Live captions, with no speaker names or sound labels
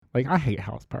Like, I hate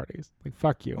house parties. Like,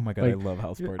 fuck you. Oh my God, like, I love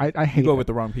house parties. I hate You go with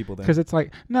the wrong people then. because it's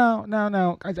like,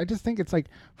 no. I just think it's like,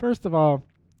 first of all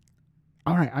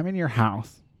right, I'm in your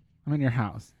house.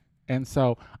 And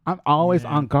so I'm always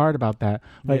on guard about that.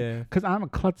 Like, because I'm a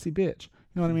klutzy bitch.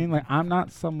 You know what I mean? Like, I'm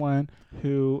not someone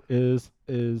who is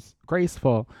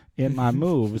graceful in my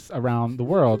moves around the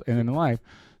world and in life.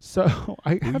 So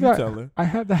I have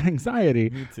that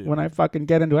anxiety when I fucking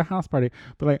get into a house party.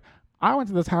 But like, I went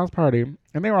to this house party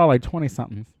and they were all like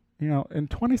 20-somethings. You know, and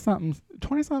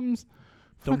 20-somethings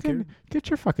fucking get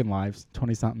your fucking lives,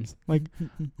 20-somethings. Like,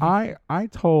 I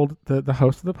told the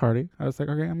host of the party, I was like,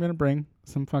 okay, I'm gonna bring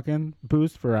some fucking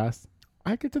booze for us.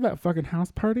 I get to that fucking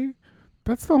house party,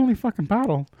 that's the only fucking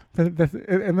bottle. And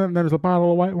then there's a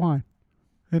bottle of white wine.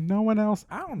 And no one else.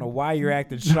 I don't know why you're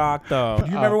acting shocked, though. Do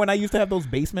you remember when I used to have those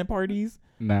basement parties?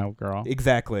 No, girl.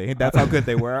 Exactly. That's how good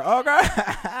they were. Oh,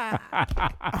 God.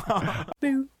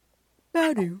 Boo,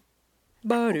 ba-doo,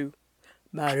 ba-doo,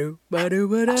 ba-doo, ba-doo,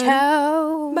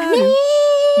 ba-doo.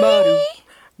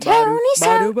 Tony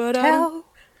Soto.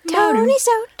 Tony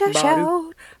Soto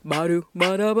Show. Ba-doo,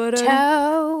 ba-da,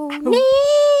 ba-da.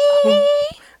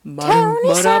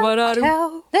 Tony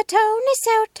Soto. The Tony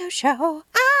Soto Show.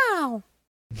 Ow!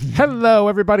 Hello,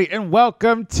 everybody, and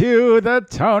welcome to the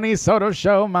Tony Soto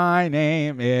Show. My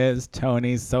name is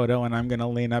Tony Soto, and I'm going to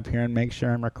lean up here and make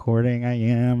sure I'm recording. I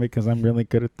am, because I'm really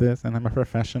good at this, and I'm a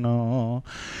professional.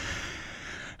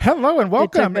 Hello, and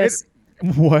welcome.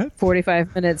 What?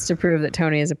 45 minutes to prove that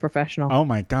Tony is a professional. Oh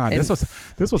my God, this was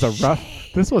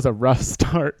a rough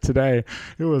start today.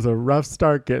 It was a rough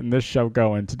start getting this show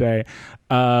going today.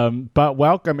 But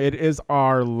welcome. It is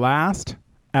our last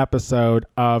episode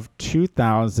of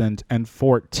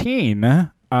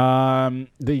 2014. The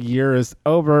year is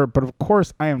over, but of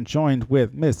course I am joined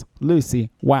with Miss Lucy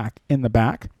Wack in the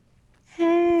back.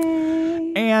 Hey.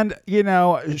 And, you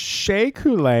know, Shea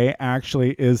Coulee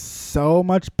actually is so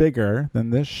much bigger than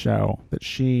this show that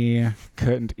she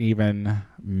couldn't even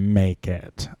make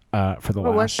it for the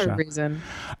last what's show. her reason?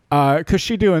 Because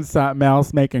she doing something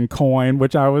else, making coin,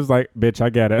 which I was like, bitch, I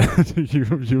get it. you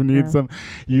need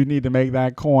you need to make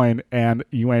that coin, and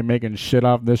you ain't making shit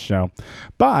off this show.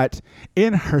 But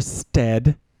in her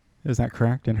stead, is that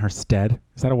correct? In her stead?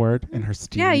 Is that a word? In her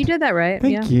stead? Yeah, you did that right.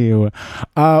 Thank you.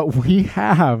 We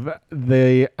have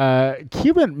the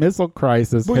Cuban Missile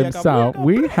Crisis himself.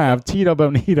 We have Tito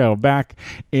Bonito back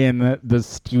in the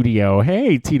studio.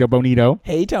 Hey, Tito Bonito.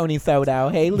 Hey, Tony Soto.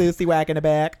 Hey, Lucy Wack in the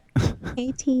back.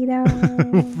 Hey, Tito.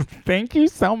 Thank you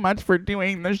so much for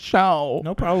doing the show.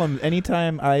 No problem.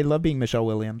 Anytime. I love being Michelle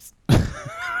Williams.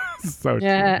 So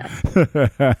yeah. true.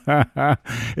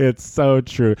 It's so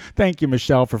true. Thank you,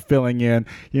 Michelle, for filling in.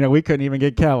 You know, we couldn't even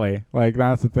get Kelly. Like,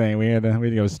 that's the thing. We had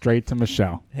to go straight to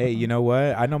Michelle. Hey, you know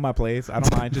what? I know my place. I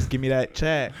don't mind. Just give me that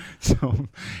check. So,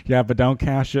 yeah, but don't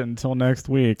cash it until next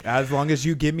week. As long as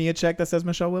you give me a check that says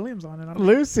Michelle Williams on it.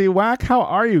 Lucy Wack, how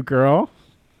are you, girl?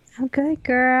 I'm good,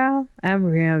 girl. I'm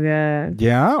real good.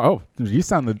 Yeah? Oh, you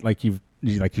sounded like you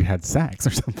had sex or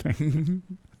something.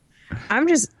 I'm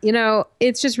just,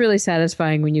 it's just really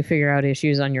satisfying when you figure out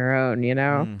issues on your own,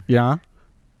 Yeah.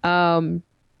 I'm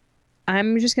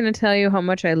just going to tell you how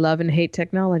much I love and hate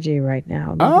technology right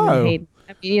now.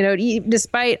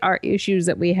 Despite our issues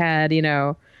that we had,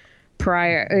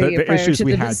 prior issues to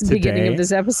we the had beginning today. of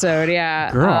this episode.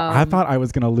 Yeah. Girl, I thought I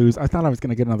was going to lose. I thought I was going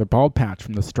to get another bald patch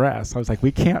from the stress. I was like,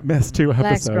 we can't miss 2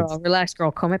 episodes. Relax,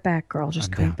 girl. Comb it back, girl.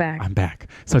 Just comb it back. I'm back.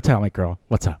 So tell me, girl,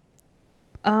 what's up?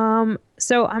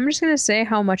 So I'm just going to say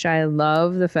how much I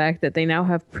love the fact that they now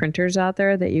have printers out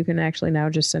there that you can actually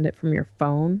now just send it from your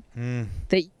phone.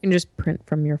 That you can just print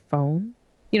from your phone.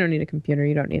 You don't need a computer.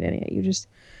 You don't need any. You just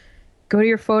go to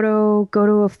your photo, go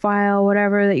to a file,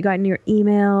 whatever that you got in your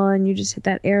email, and you just hit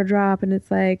that AirDrop, and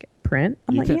it's like print.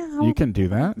 You can do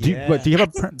that. Do you have a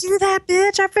print? Do that,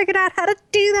 bitch! I figured out how to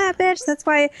do that, bitch. That's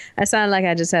why I sounded like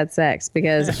I just had sex,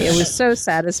 because it was so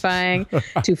satisfying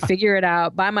to figure it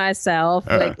out by myself,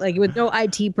 like with no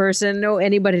IT person, no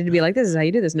anybody to be like, this is how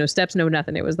you do this. No steps, no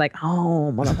nothing. It was like,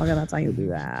 oh, motherfucker, that's how you do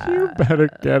that. You better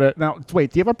get it. Now,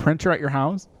 wait, do you have a printer at your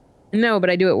house? No, but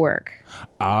I do at work.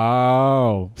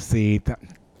 Oh, see,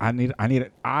 I need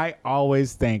it. I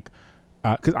always think,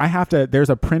 because I have to, there's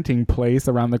a printing place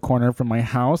around the corner from my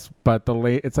house, but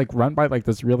it's like run by like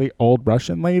this really old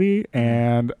Russian lady,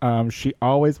 and she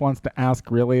always wants to ask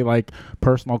really like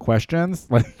personal questions.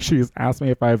 Like, she's asked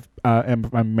me if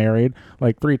I'm married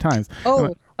like 3 times.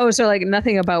 Oh, so like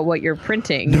nothing about what you're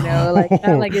printing, like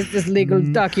not like it's this legal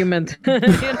document,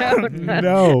 not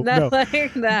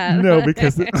like that. No,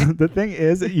 because the thing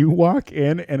is, you walk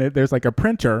in and there's like a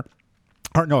printer.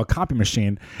 or no, a copy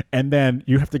machine, and then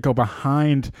you have to go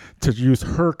behind to use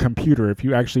her computer if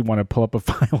you actually want to pull up a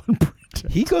file and print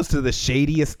it. He goes to the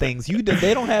shadiest things.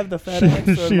 They don't have the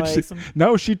FedEx or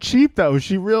No, she cheap though.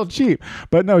 She real cheap.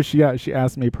 But no, she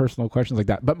asked me personal questions like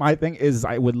that. But my thing is,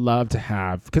 I would love to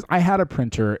have, because I had a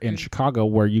printer in Chicago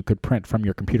where you could print from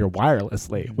your computer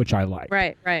wirelessly, which I like.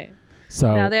 Right, right.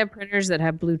 So now they have printers that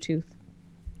have Bluetooth.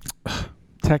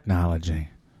 Technology.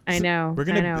 I know. We're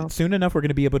gonna soon enough. We're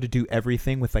gonna be able to do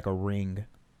everything with like a ring.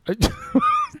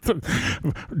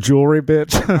 Jewelry,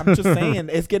 bitch. I'm just saying,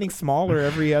 it's getting smaller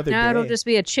every other now day. it'll just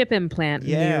be a chip implant.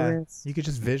 Yeah, you could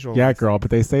just visualize. Yeah, girl,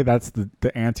 but they say that's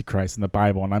the Antichrist in the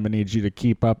Bible, and I'm gonna need you to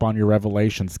keep up on your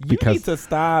revelations because you need to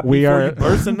stop we before are you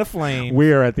burst into flames.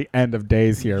 We are at the end of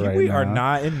days here right now. We are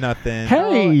not in nothing.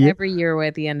 Hey, every year we're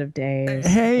at the end of days.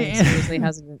 Hey, it seriously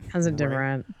hasn't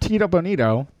different. Tito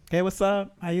Bonito. Hey, what's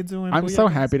up? How you doing? I'm so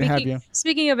happy to have you.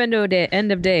 Speaking of end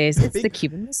of days, it's the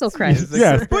Cuban Missile Crisis.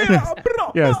 Yes,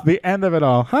 yes, the end of it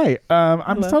all. Hi,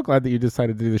 I'm so glad that you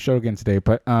decided to do the show again today.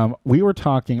 But we were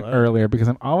talking earlier because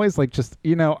I'm always like, just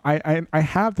I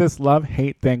have this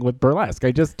love-hate thing with burlesque.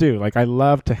 I just do. Like, I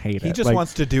love to hate it. He just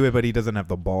wants to do it, but he doesn't have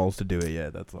the balls to do it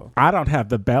yet. That's all. I don't have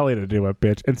the belly to do it,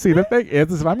 bitch. And see, the thing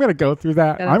is if I'm gonna go through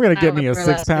that, I'm gonna get me a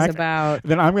six-pack.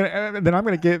 Then I'm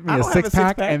gonna get me a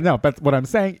six-pack. And no, but what I'm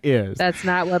saying is that's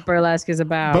not what burlesque is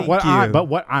about. But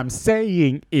what I'm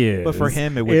saying is, but for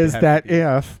him, it would is that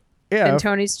if and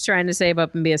Tony's trying to save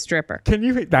up and be a stripper. Can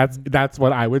you? That's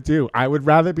what I would do. I would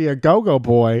rather be a go-go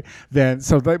boy than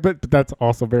so. But that's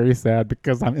also very sad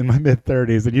because I'm in my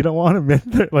mid-30s, and you don't want to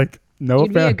admit like no.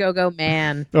 You'd be a go-go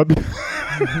man. You're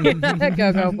not a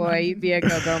go-go boy. You'd be a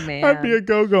go-go man. I'd be a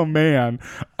go-go man.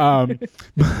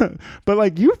 But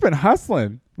like you've been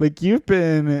hustling. Like you've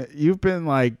been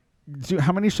like.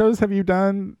 How many shows have you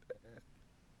done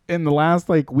in the last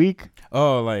like week?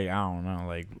 Oh, like I don't know.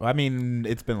 Like I mean,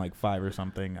 it's been like 5 or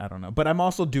something. I don't know. But I'm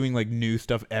also doing like new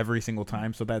stuff every single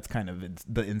time, so that's kind of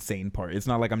the insane part. It's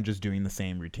not like I'm just doing the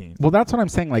same routine. Well, that's what I'm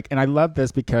saying. Like, and I love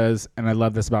this because, and I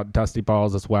love this about Dusty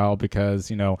Balls as well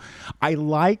because I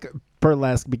like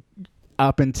burlesque.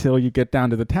 Up until you get down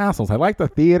to the tassels, I like the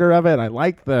theater of it. I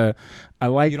like. You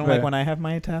don't like when I have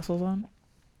my tassels on?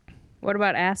 What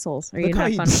about assholes? Are Look you how not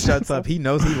he fun shuts up. He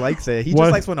knows he likes it. He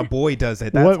just likes when a boy does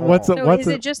it. That's is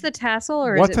it just the tassel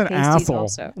or is it pasties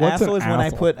also? Tassel is when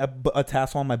I put a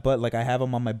tassel on my butt, like I have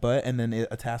them on my butt, and then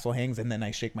a tassel hangs, and then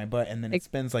I shake my butt, and then it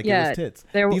spins like it was tits.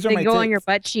 They go on your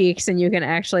butt cheeks, and you can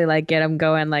actually like get them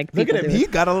going. Like look at him, he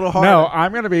got a little hard. No,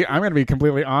 I'm gonna be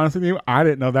completely honest with you. I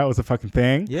didn't know that was a fucking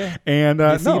thing. Yeah, and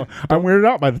no, I'm weirded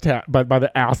out by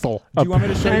the asshole. Do you want me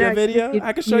to show you a video?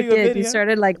 I can show you a video. You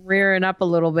started like rearing up a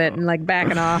little bit and like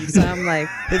backing off. So I'm like,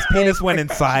 his penis went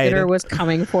inside. It was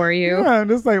coming for you. Yeah, I'm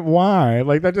just like, why?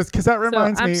 Like that just because that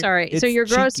reminds me. I'm sorry. So you're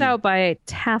grossed out by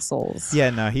tassels.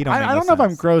 Yeah, no, he don't. I don't know if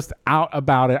I'm grossed out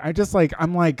about it.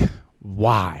 I'm like,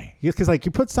 why? Because like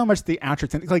you put so much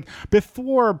theatrics in. Like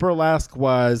before burlesque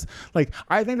was like,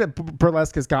 I think that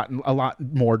burlesque has gotten a lot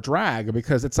more drag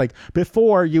because it's like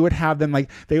before you would have them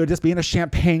like they would just be in a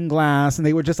champagne glass and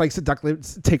they would just like seductively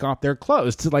take off their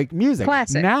clothes to like music.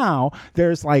 Classic. Now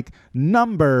there's like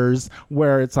numbers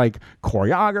where it's like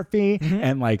choreography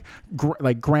and like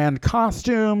grand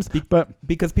costumes, but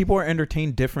because people are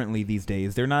entertained differently these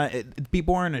days. They're not.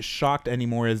 People aren't as shocked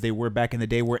anymore as they were back in the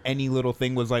day, where any little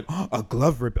thing was like a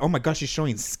glove rip. Oh my gosh, she's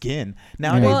showing skin.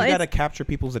 Nowadays, you got to capture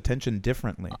people's attention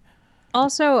differently.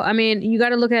 Also, I mean, you got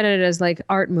to look at it as like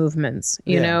art movements.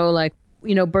 You know, like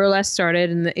burlesque started,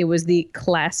 and it was the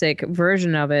classic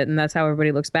version of it, and that's how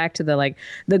everybody looks back to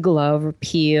the glove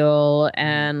peel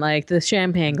and like the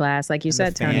champagne glass, like you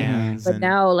said, Tony. But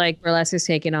now, like burlesque is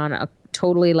taking on a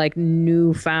totally like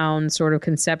newfound sort of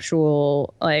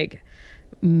conceptual like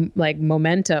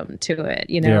momentum to it.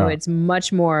 It's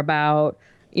much more about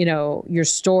your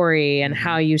story and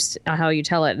how you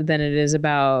tell it than it is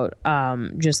about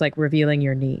just like revealing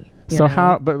your knee. So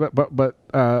how? But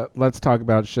let's talk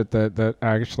about shit that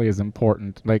actually is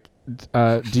important. Like,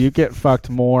 do you get fucked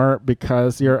more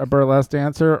because you're a burlesque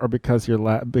dancer, or because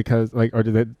or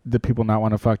do the people not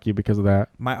want to fuck you because of that?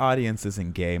 My audience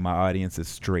isn't gay. My audience is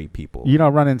straight people. You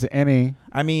don't run into any.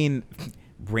 I mean,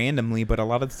 randomly, but a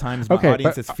lot of the times my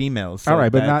audience is females. So all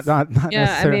right, but not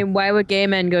yeah, I mean, why would gay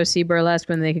men go see burlesque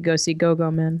when they could go see go-go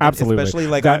men? Absolutely. Especially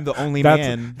like I'm the only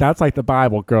man. That's like the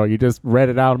Bible, girl. You just read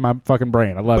it out of my fucking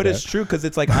brain. I love it. But it's true because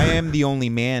it's like I am the only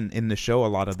man in the show a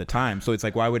lot of the time. So it's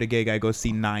like, why would a gay guy go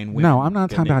see 9 women? No, I'm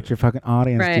not talking about your fucking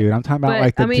audience, dude. I'm talking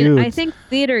about the dudes. dudes. I think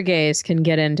theater gays can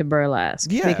get into burlesque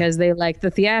because they like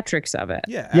the theatrics of it.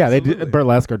 Yeah, yeah, they do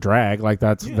burlesque or drag. Like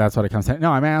that's what it comes to.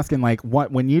 No, I'm asking like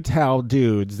when you tell dudes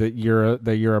dudes that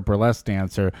you're a burlesque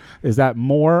dancer, is that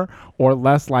more or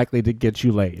less likely to get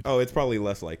you laid? Oh, it's probably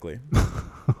less likely.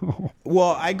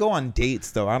 Well, I go on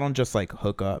dates though. I don't just like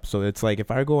hook up. So it's like if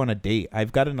I go on a date,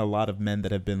 I've gotten a lot of men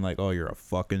that have been like, "Oh, you're a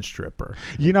fucking stripper."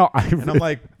 And I'm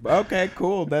like, "Okay,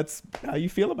 cool. That's how you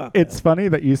feel about it's funny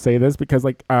that you say this because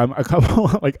like a couple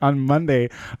like on Monday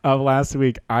of last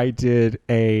week, I did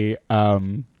because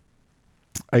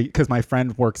my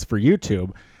friend works for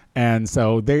YouTube. And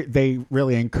so they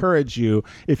really encourage you,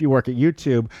 if you work at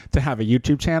YouTube, to have a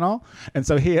YouTube channel. And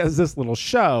so he has this little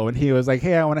show, and he was like,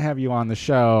 "Hey, I want to have you on the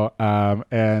show."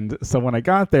 And so when I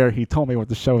got there, he told me what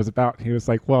the show was about. He was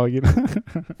like, "Well, you know,"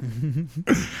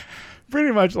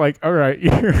 pretty much like, "All right,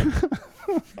 you're."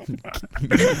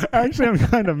 Actually, I'm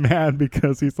kind of mad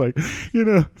because he's like, you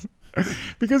know,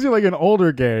 because you're like an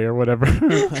older gay or whatever.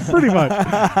 pretty much.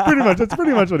 That's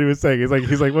pretty much what he was saying.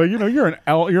 He's like, well, you know, you're an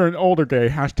older gay.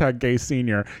 #gay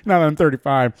senior. Now that I'm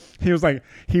 35, he was like,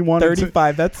 he wanted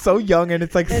 35. That's so young, and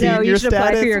it's like senior you should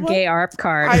status. apply for your gay ARP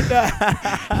card.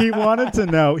 He wanted to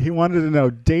know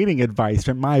dating advice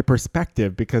from my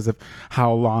perspective because of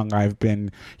how long I've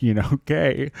been, you know,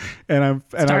 gay. And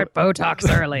Start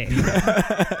Botox early.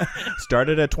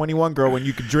 Started at 21, girl. When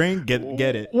you could drink,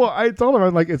 get it. Well, I told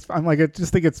him I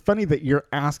just think it's funny that you're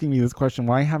asking me this question.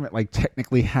 Well, I haven't like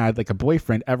technically had like a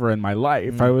boyfriend ever in my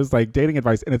life. I was like dating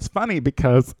advice, and it's funny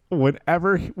because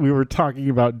whenever we were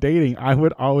talking about dating, I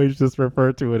would always just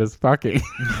refer to it as fucking.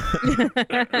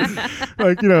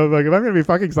 Like, you know, like if I'm gonna be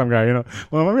fucking some guy, you know,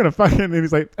 well, I'm gonna fucking, and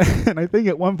he's like, and I think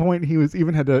at one point he's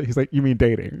like, "You mean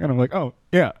dating?" And I'm like, "Oh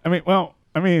yeah, well,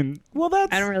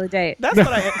 that's I don't really date. That's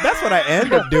what I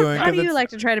end up doing. How do you like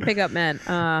to try to pick up men?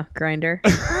 Grinder.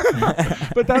 Yeah,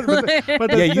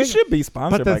 you should be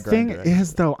sponsored by Grindr. But the thing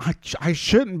is, though, I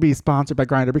shouldn't be sponsored by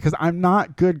Grindr because I'm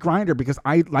not good Grindr, because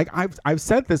I've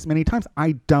said this many times.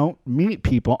 I don't meet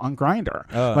people on Grindr.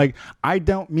 Like, I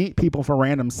don't meet people for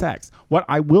random sex. What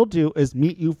I will do is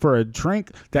meet you for a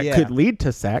drink that could lead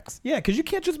to sex. Yeah, because you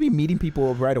can't just be meeting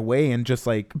people right away and just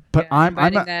like. But I'm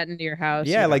that into your house.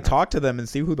 Yeah, like talk to them and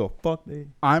see who the fuck they.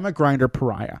 I'm a Grindr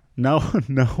pariah. No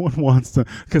one wants to,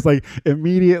 because like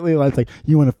immediately it's like,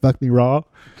 "You want to fuck me raw?"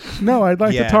 No, I'd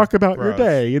like to talk about your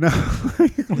day, you know.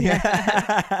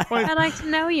 I'd like to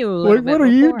know you a little like, bit. what are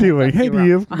you doing? Hey, do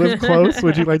you live close?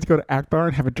 Would you like to go to Akbar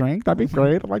and have a drink? That'd be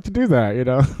great. I'd like to do that, you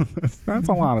know. That's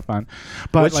a lot of fun.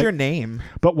 But what's your name?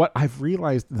 But what I've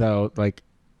realized, though, like,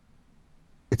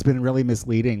 it's been really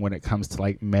misleading when it comes to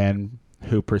like men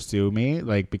who pursue me,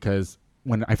 like, because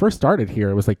when I first started here,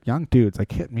 it was like young dudes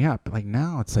like hit me up. But like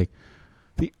now it's like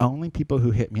the only people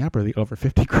who hit me up are the over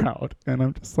 50 crowd. And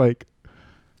I'm just like,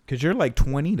 because you're like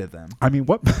 20 to them. I mean,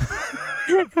 what?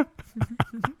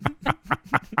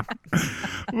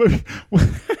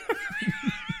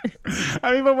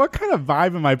 I mean, but what kind of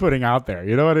vibe am I putting out there?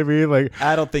 You know what I mean? Like,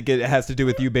 I don't think it has to do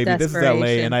with you, baby. This is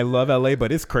LA, and I love LA,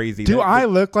 but it's crazy. Do I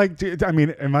look like? I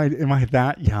mean, am I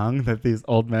that young that these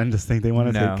old men just think they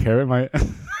want to take care of my?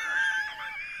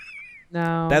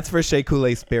 No. That's for Shea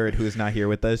Coulee Spirit, who is not here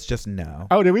with us. Just no.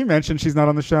 Oh, did we mention she's not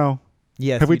on the show?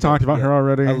 Yes. Have we talked about her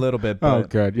already? A little bit. Oh,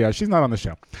 good. Yeah, she's not on the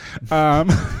show.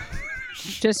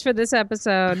 Just for this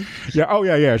episode. Yeah. Oh,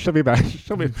 yeah. She'll be back.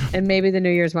 And maybe the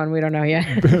New Year's one. We don't know yet.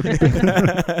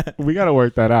 We got to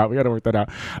work that out.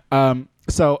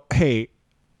 So, hey,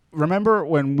 remember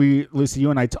when Lucy,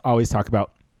 you and I always talk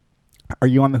about, are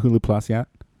you on the Hulu Plus yet?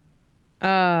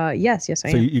 Yes, I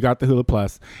am. So you got the Hulu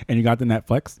Plus and you got the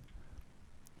Netflix?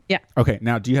 Yeah. Okay.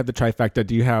 Now, do you have the trifecta?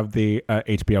 Do you have the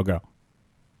HBO Go?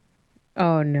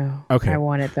 Oh no. Okay. I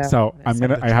want it though. So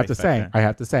I have to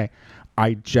say,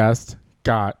 I just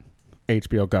got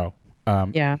HBO Go.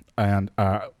 Yeah. And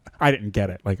I didn't get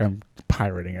it. Like, I'm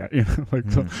pirating it, you know,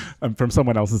 like so I'm from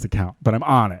someone else's account, but I'm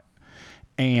on it.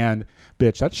 And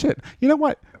bitch, that shit. You know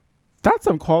what? That's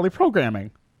some quality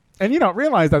programming. And you don't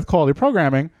realize that's quality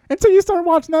programming until you start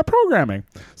watching that programming.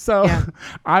 So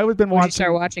I've been watching. You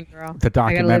start watching, girl. The documentaries.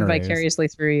 I gotta live vicariously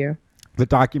through you. The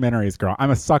documentaries, girl.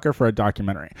 I'm a sucker for a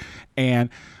documentary.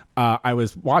 And I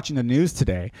was watching the news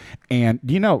today, and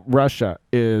you know, Russia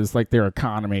is like, their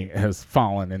economy has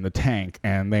fallen in the tank,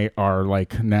 and they are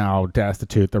like now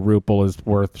destitute. The ruble is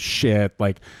worth shit,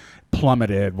 like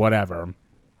plummeted, whatever.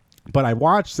 But I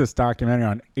watched this documentary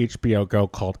on HBO Go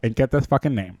called, and get this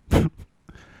fucking name,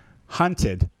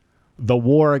 Hunted: The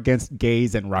War Against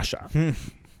Gays in Russia.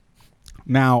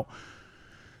 Now,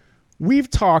 we've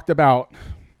talked about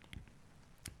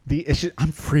the issue.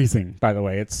 I'm freezing, by the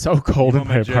way. It's so cold in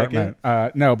my apartment.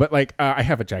 No, but like I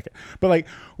have a jacket. But like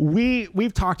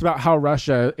we've talked about how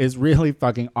Russia is really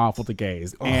fucking awful to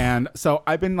gays. And so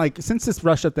I've been like, since this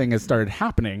Russia thing has started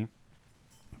happening,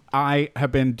 I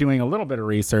have been doing a little bit of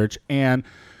research, and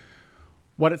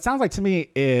what it sounds like to me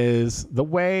is the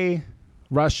way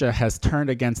Russia has turned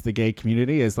against the gay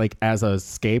community is like as a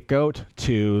scapegoat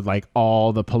to like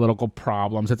all the political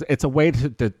problems. It's a way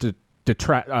to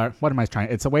detract. What am I trying?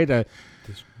 It's a way to.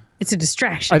 It's a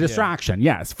distraction. A distraction,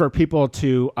 yes, for people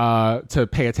to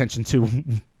pay attention to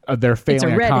their failing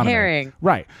economy. It's a red herring,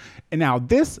 right? And now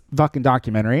this fucking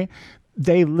documentary,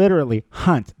 they literally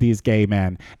hunt these gay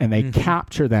men and they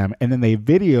capture them and then they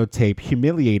videotape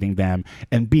humiliating them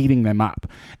and beating them up.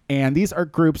 And these are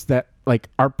groups that like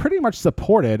are pretty much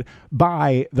supported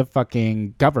by the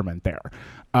fucking government there.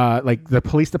 Like the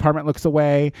police department looks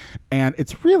away, and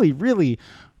it's really, really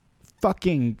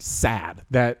fucking sad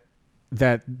that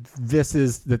this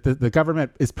is that the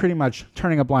government is pretty much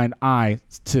turning a blind eye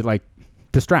to like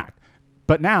distract.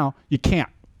 But now you can't,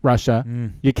 Russia.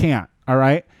 You can't. All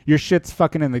right. Your shit's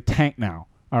fucking in the tank now.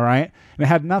 All right. And it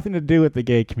had nothing to do with the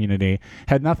gay community.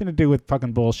 Had nothing to do with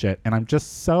fucking bullshit. And I'm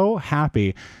just so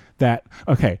happy that,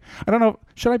 okay, I don't know.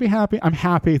 Should I be happy? I'm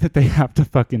happy that they have to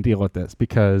fucking deal with this,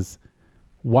 because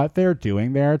what they're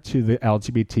doing there to the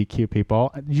LGBTQ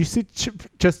people, you see,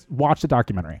 just watch the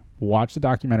documentary. Watch the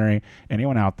documentary.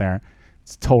 Anyone out there,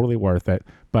 it's totally worth it.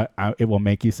 But it will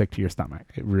make you sick to your stomach.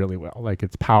 It really will. Like,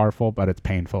 it's powerful, but it's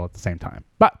painful at the same time.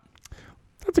 But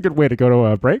that's a good way to go to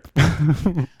a break.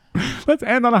 Let's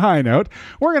end on a high note.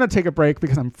 We're going to take a break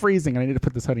because I'm freezing and I need to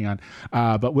put this hoodie on.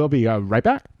 But we'll be right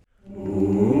back.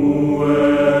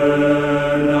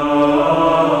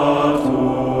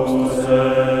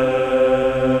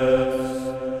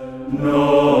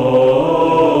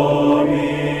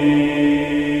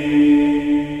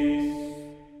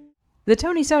 The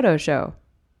Tony Soto Show,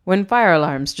 when fire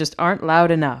alarms just aren't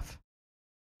loud enough.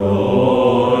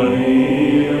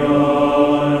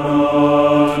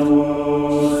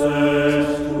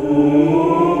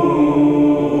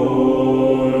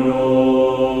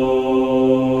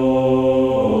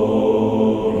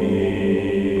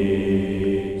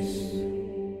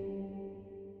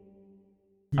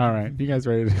 All right, you guys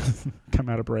ready to come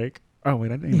out of break? Oh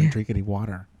wait, I didn't even drink any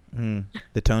water.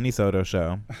 The Tony Soto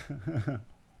Show.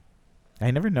 I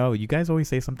never know. You guys always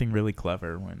say something really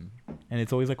clever and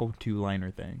it's always like a 2-liner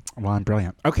thing. Well, I'm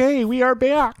brilliant. Okay, we are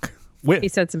back. He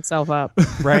sets himself up.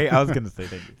 Right? I was going to say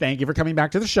thank you. Thank you for coming back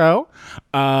to the show.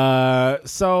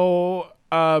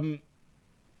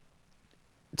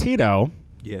 Tito.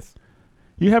 Yes.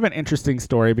 You have an interesting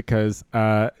story because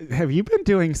have you been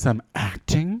doing some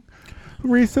acting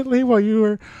recently while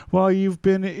you've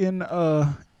been in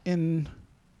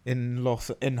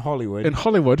Hollywood. In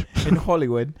Hollywood. In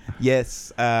Hollywood.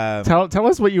 Yes. Tell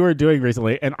us what you were doing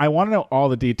recently, and I want to know all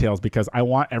the details because I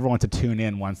want everyone to tune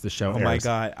in once the show airs. Oh my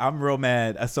God, I'm real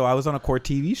mad. So I was on a court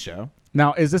TV show.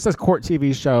 Now, is this a court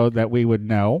TV show that we would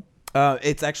know?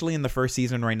 It's actually in the first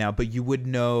season right now, but you would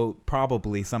know,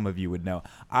 probably some of you would know.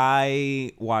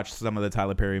 I watched some of the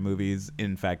Tyler Perry movies,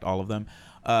 in fact, all of them.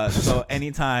 So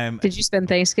anytime. Did you spend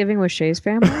Thanksgiving with Shay's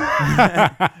family?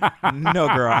 No,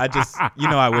 girl.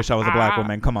 I wish I was a black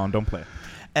woman. Come on, don't play.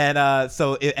 And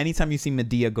so anytime you see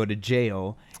Medea go to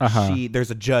jail,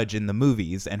 there's a judge in the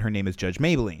movies, and her name is Judge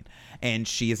Maybelline. And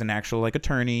she is an actual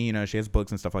attorney. You know, she has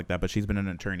books and stuff like that, but she's been an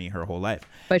attorney her whole life.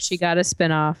 But she got a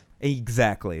spinoff.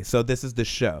 Exactly. So this is the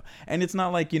show. And it's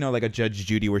not like, like a Judge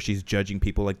Judy where she's judging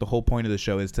people. Like, the whole point of the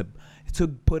show is to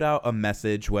put out a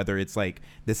message, whether it's like,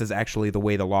 this is actually the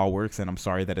way the law works, and I'm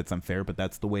sorry that it's unfair, but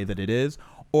that's the way that it is.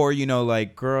 Or,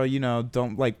 girl,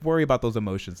 don't worry about those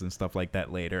emotions and stuff like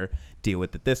that later. Deal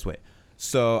with it this way.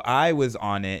 So I was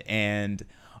on it, and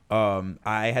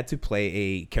I had to play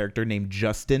a character named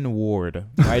Justin Ward.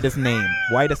 Whitest name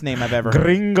I've ever heard.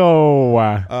 Gringo.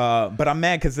 But I'm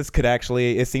mad because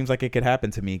it seems like it could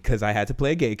happen to me, because I had to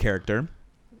play a gay character.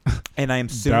 And I am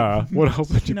suing. What else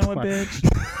would you know what, bitch?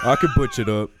 I could butcher it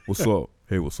up. What's up?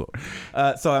 Hey, what's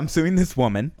up? So I'm suing this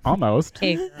woman. Almost.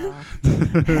 Hey, girl.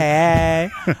 Hey.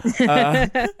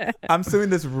 I'm suing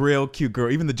this real cute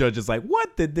girl. Even the judge is like,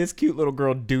 what did this cute little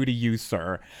girl do to you,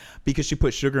 sir? Because she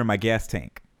put sugar in my gas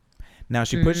tank. Now,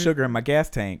 she put sugar in my gas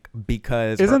tank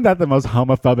because... Isn't that the most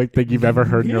homophobic thing you've ever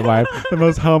heard in your life? The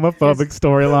most homophobic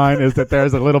storyline is that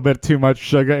there's a little bit too much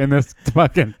sugar in this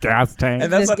fucking gas tank.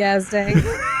 And that's gas tank.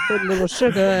 Put a little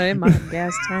sugar in my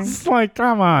gas tank. It's like,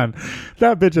 come on.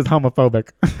 That bitch is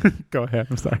homophobic. Go ahead.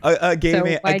 I'm sorry. A gay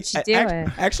man... Why'd you do it?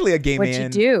 Actually, a gay man...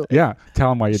 What'd you do? Yeah.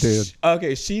 Tell him why you did.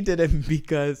 Okay, she did it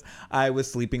because I was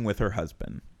sleeping with her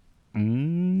husband.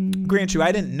 Grant you,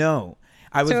 I didn't know.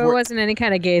 It wasn't any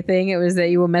kind of gay thing. It was that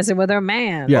you were messing with her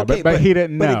man. Yeah, okay, but he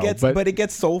didn't know. But it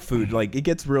gets soul food. Like, it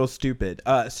gets real stupid.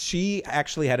 She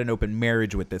actually had an open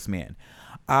marriage with this man.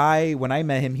 when I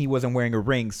met him, he wasn't wearing a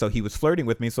ring, so he was flirting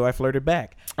with me, so I flirted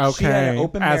back. Okay, she had an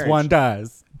open marriage. As one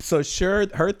does. So sure,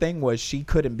 her thing was she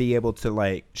couldn't be able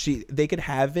to they could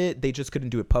have it, they just couldn't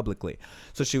do it publicly.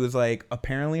 So she was like,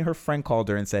 apparently her friend called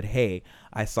her and said, hey,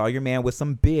 I saw your man with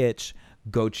some bitch.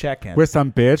 Go check him. With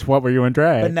some bitch? What were you in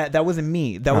drag? But that wasn't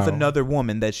me. That was another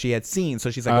woman that she had seen.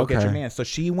 So she's like, go get your man. So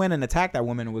she went and attacked that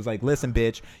woman and was like, listen,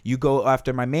 bitch, you go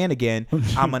after my man again,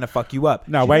 I'm going to fuck you up.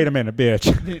 No, wait a minute,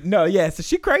 bitch. No, yeah. So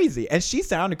she crazy. And she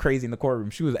sounded crazy in the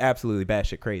courtroom. She was absolutely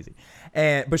batshit crazy.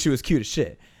 But she was cute as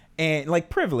shit. And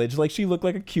like privileged. Like she looked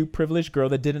like a cute, privileged girl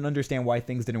that didn't understand why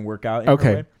things didn't work out.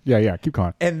 Okay. Yeah. Keep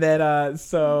going. And then,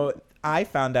 so I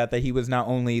found out that he was not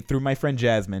only through my friend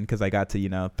Jasmine, because I got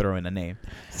to, throw in a name.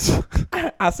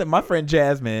 I said my friend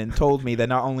Jasmine told me that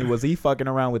not only was he fucking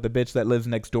around with the bitch that lives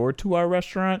next door to our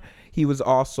restaurant, he was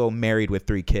also married with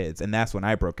 3 kids. And that's when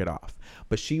I broke it off.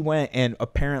 But she went and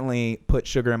apparently put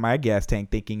sugar in my gas tank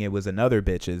thinking it was another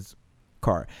bitch's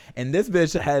car. And this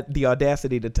bitch had the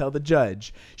audacity to tell the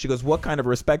judge, she goes, what kind of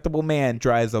respectable man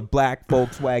drives a black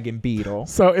Volkswagen Beetle?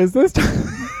 So is this...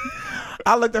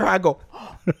 I looked at her, I go...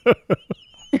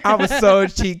 I was so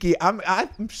cheeky.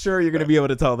 I'm sure you're gonna be able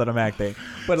to tell that I'm acting,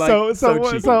 but like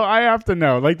so I have to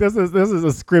know. Like this is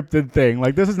a scripted thing.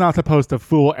 Like this is not supposed to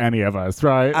fool any of us,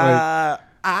 right?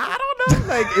 I don't know.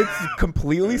 Like it's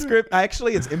completely scripted.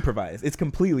 Actually, it's improvised. It's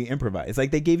completely improvised. Like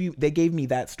they gave me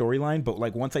that storyline, but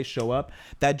like once I show up,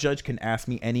 that judge can ask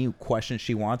me any question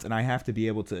she wants, and I have to be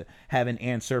able to have an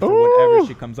answer for whatever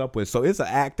she comes up with. So it's an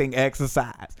acting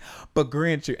exercise. But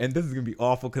grant you, and this is gonna be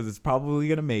awful because it's probably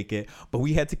gonna make it. But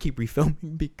we had to keep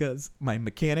refilming because my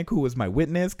mechanic, who was my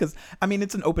witness, because I mean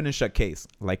it's an open and shut case,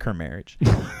 like her marriage.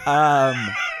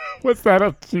 What's that?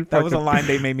 That was a line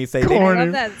they made me say. I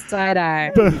love that side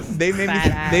eye. They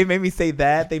made me say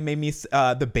that. They made me.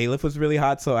 The bailiff was really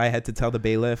hot, so I had to tell the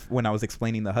bailiff when I was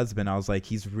explaining the husband. I was like,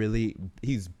 he's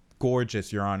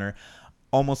gorgeous, Your Honor,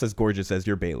 almost as gorgeous as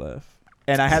your bailiff.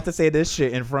 And I had to say this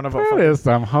shit in front of That is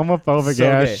some homophobic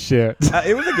ass gay. shit.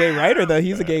 It was a gay writer though.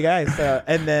 He's a gay guy. So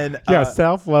and then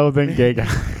self-loathing gay guy.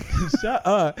 Shut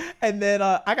up. And then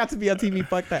I got to be on TV.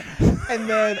 Fuck that. And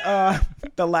then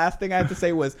the last thing I had to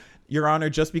say was, Your Honor,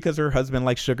 just because her husband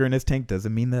likes sugar in his tank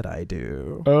doesn't mean that I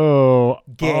do. Oh,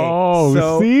 gay. Oh,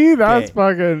 so see, that's gay.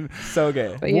 Fucking so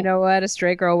gay. But you know what? A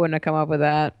straight girl wouldn't have come up with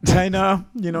that. I know.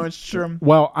 It's true.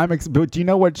 Well, but do you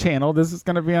know what channel this is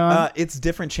gonna be on? It's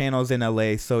different channels in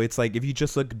LA. So it's like if you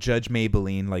just look Judge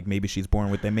Maybelline, like maybe she's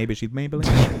born with them, maybe she's Maybelline.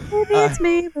 Maybe it's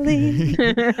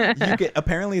Maybelline.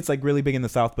 Apparently it's like really big in the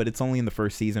South, but it's only in the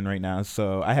first season right now.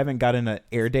 So I haven't gotten an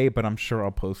air date, but I'm sure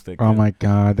I'll post it. Oh my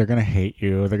God, they're gonna hate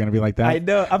you. They're gonna be like that. I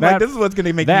know. I'm like, this is what's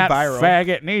gonna make me viral. That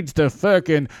faggot needs to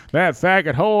fucking that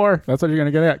faggot whore. That's what you're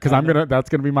gonna get at. Because that's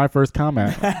gonna be my first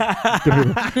comment.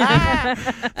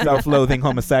 Self-loathing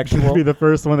homosexual. Be the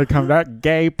first one to come. That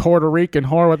gay Puerto Rican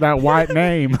whore with that white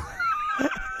name.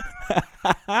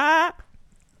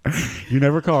 You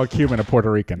never call a Cuban a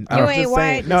Puerto Rican. You ain't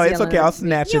white. No, it's okay. I'll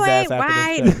snatch his ass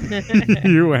after this.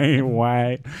 You ain't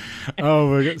white.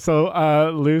 Oh my God.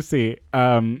 So, Lucy,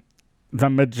 the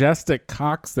majestic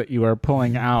cocks that you are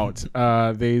pulling out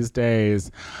these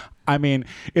days. I mean,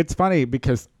 it's funny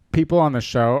because people on the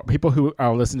show, people who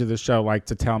listen to the show, like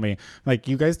to tell me, like,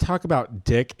 you guys talk about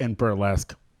dick and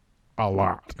burlesque a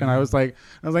lot. And I was like,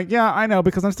 yeah, I know,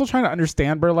 because I'm still trying to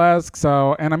understand burlesque.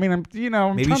 So, and I mean, I'm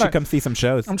maybe you should come see some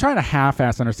shows. I'm trying to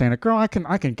half-ass understand it. Girl, I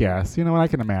can guess. You know, I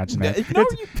can imagine it.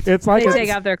 It's like they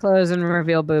take off their clothes and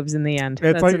reveal boobs in the end.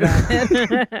 It's that's like about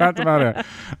it. that's about it.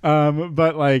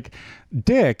 But like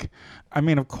dick, I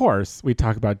mean, of course we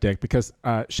talk about dick because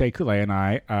Shea Coulee and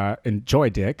I enjoy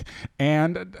dick,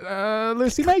 and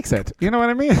Lucy makes it. You know what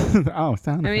I mean?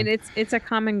 It's a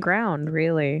common ground,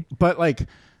 really. But like.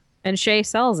 And Shea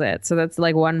sells it, so that's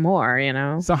like one more, you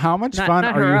know. So how much fun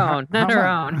not are her you? Own, not her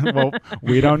own. Well,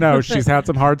 we don't know. She's had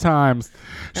some hard times.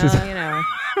 You know.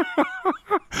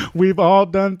 We've all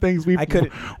done things I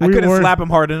couldn't slap him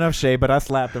hard enough, Shea, but I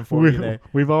slapped him for you there.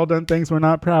 We've all done things we're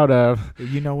not proud of.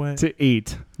 You know what? To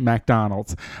eat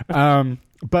McDonald's.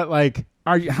 But like,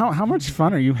 how much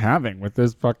fun are you having with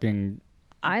this fucking?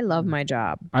 I love my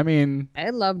job. I mean,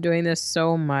 I love doing this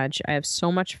so much. I have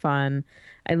so much fun.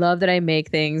 I love that I make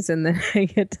things and then I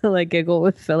get to like giggle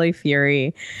with Philly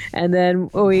Fury. And then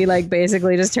we like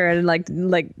basically just turn and like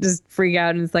just freak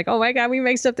out. And it's like, oh my God, we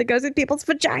make stuff that goes in people's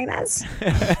vaginas.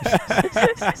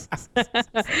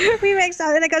 We make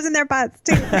stuff that goes in their butts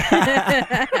too.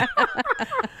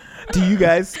 Do you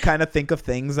guys kind of think of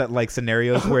things that like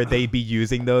scenarios where they'd be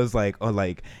using those like, oh,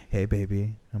 like, hey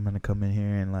baby, I'm gonna come in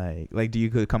here and like, do you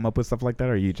come up with stuff like that,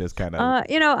 or you just kind of, I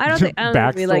don't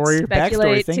think we like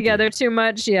speculate together too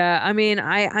much. Yeah, I mean,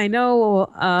 I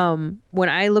know when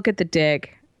I look at the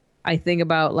dick, I think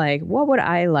about like, what would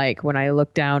I like when I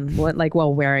look down,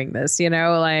 while wearing this,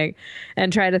 like,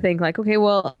 and try to think like, okay,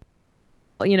 well,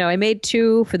 I made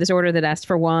 2 for this order that asked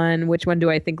for 1. Which one do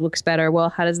I think looks better? Well,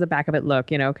 how does the back of it look?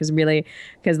 Because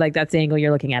like that's the angle you're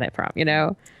looking at it from,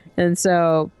 And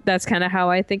so that's kind of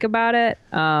how I think about it.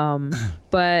 And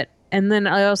then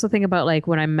I also think about like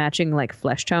when I'm matching like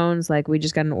flesh tones, like we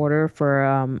just got an order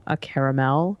for a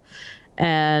caramel.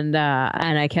 And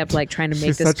I kept like trying to make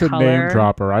She's this such color. a name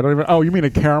dropper. I don't even. Oh, you mean a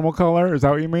caramel color? Is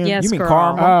that what you mean? Yes, you mean girl.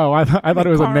 caramel? Oh, I thought it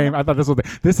was a name. I thought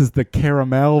this is the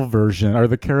caramel version or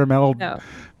the caramel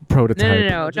prototype.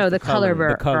 No, the color,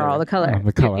 girl, the color. Oh,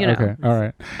 the color. Okay,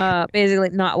 all right. Basically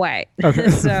not white.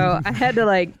 Okay. So I had to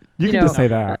like you can just say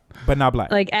that, but not black.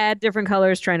 Like add different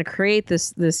colors, trying to create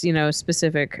this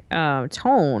specific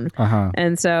tone.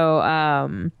 And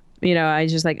so I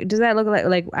just like, does that look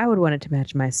like I would want it to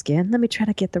match my skin? Let me try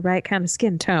to get the right kind of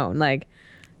skin tone. Like,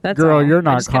 that's girl, all. you're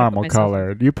not caramel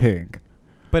colored. You pink.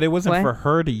 But it wasn't for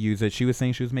her to use it. She was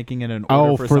saying she was making it an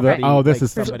order for somebody.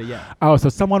 Somebody. Yeah. Oh, so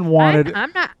someone wanted.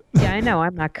 I'm not. Yeah, I know.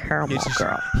 I'm not caramel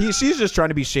girl. She's just trying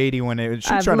to be shady when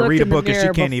she's trying to read a book and she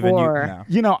can't even use.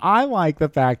 I like the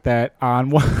fact that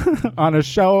on on a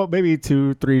show, maybe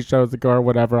 2-3 shows ago or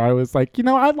whatever, I was like,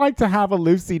 I'd like to have a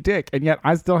Lucy dick, and yet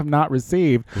I still have not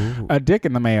received a dick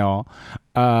in the mail.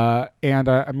 I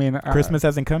mean, Christmas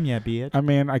hasn't come yet, be it? I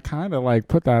mean, I kind of like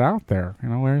put that out there.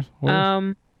 Where's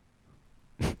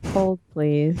hold,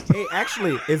 please. Hey,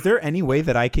 actually, is there any way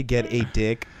that I could get a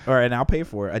dick, and I'll pay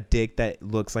for it, a dick that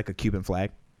looks like a Cuban flag?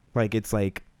 Like, it's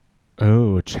like...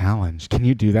 Oh, challenge. Can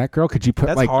you do that, girl? Could you put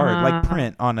That's hard, like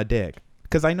print on a dick.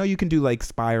 Because I know you can do like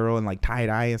spiral and like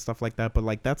tie-dye and stuff like that, but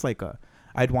like that's like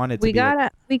I'd want it to we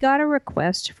got a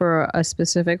request for a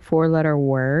specific 4-letter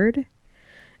word,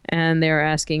 and they were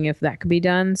asking if that could be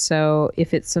done. So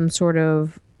if it's some sort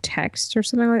of text or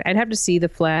something like that, I'd have to see the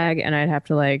flag, and I'd have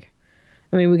to like...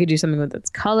 I mean, we could do something with its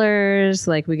colors.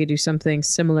 Like, we could do something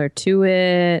similar to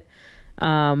it.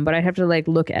 But I'd have to, like,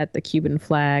 look at the Cuban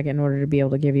flag in order to be able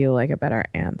to give you, like, a better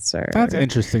answer. That's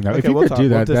interesting, though. Okay, if you could do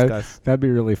that, that'd be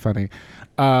really funny.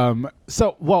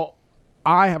 Well,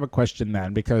 I have a question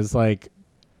then, because, like,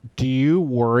 do you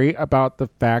worry about the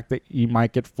fact that you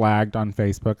might get flagged on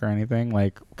Facebook or anything?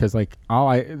 Like, because like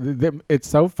it's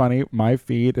so funny. My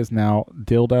feed is now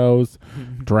dildos,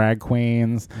 drag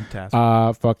queens,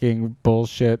 fucking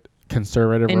bullshit,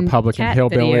 conservative and Republican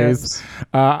hillbillies.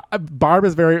 Barb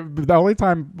is the only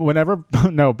time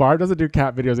Barb doesn't do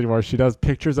cat videos anymore. She does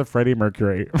pictures of Freddie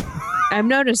Mercury. I've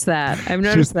noticed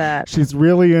that. She's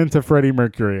really into Freddie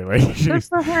Mercury. Like, good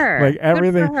for her. Like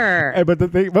everything. Good for her.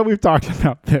 But we've talked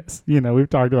about this. We've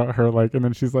talked about her. Like, and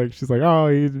then she's like, oh,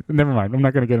 never mind. I'm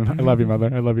not gonna get in. I love you, mother.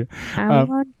 I love you. I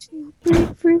want to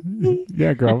break free.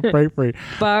 Yeah, girl, break free.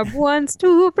 Barb wants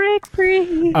to break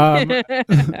free.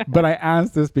 But I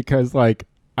asked this because like,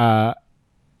 Facebook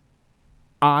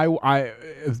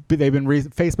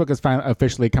has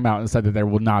officially come out and said that there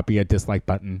will not be a dislike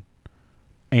button.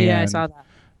 I saw that.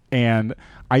 And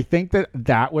I think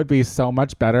that would be so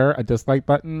much better, a dislike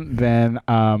button, than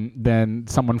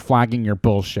someone flagging your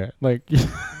bullshit. Like, yeah,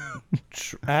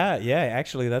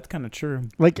 actually, that's kind of true.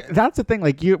 Like, that's the thing.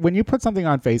 Like, when you put something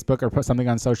on Facebook or put something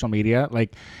on social media,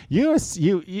 like I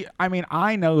mean,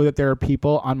 I know that there are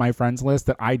people on my friends list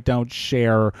that I don't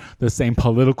share the same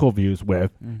political views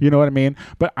with. Mm-hmm. You know what I mean?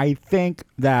 But I think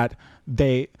that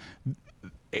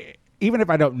even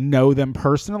if I don't know them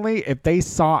personally, if they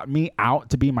sought me out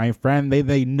to be my friend,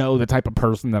 they know the type of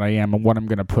person that I am and what I'm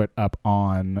going to put up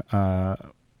on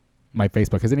my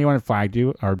Facebook. Has anyone flagged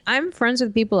you? Or I'm friends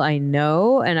with people I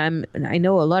know, and I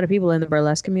know a lot of people in the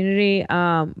burlesque community.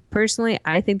 Personally,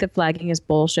 I think that flagging is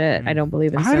bullshit. I don't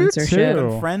believe in censorship.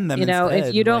 Friend them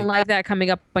if you don't like that coming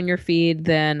up on your feed,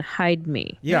 then hide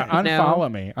me. Yeah, unfollow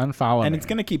me. And it's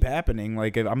gonna keep happening.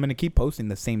 Like, I'm gonna keep posting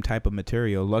the same type of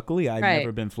material. Luckily, I've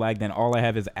never been flagged, and all I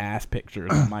have is ass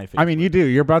pictures on my Facebook. I mean, you do.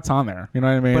 Your butt's on there. You know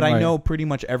what I mean? But I know pretty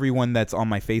much everyone that's on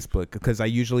my Facebook, because I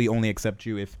usually only accept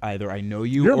you if either I know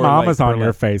you or mom is on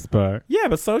your Facebook. Yeah,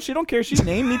 but so she don't care. She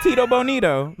named me Tito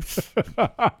Bonito.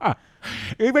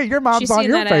 Wait, your mom's on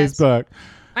your Facebook.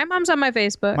 My mom's on my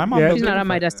Facebook. My mom she's not on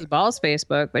my Dusty Balls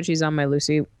Facebook, but she's on my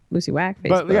Lucy Wack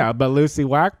Facebook. But Lucy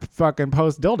Wack fucking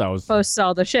posts dildos. Posts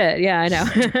all the shit. Yeah, I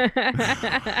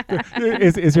know.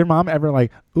 Is your mom ever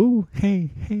like, ooh, hey,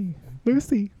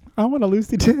 Lucy, I want a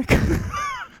Lucy dick?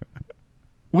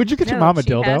 Would you get your No, mom a she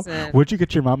dildo? hasn't. Would you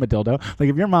get your mom a dildo? Like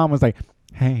if your mom was like,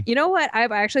 hey. You know what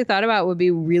I've actually thought about would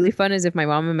be really fun is if my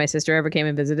mom and my sister ever came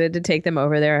and visited to take them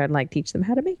over there and like teach them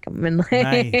how to make them and like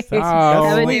Nice. Oh,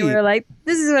 have a day sweet. where like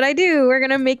this is what I do. We're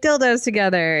gonna make dildos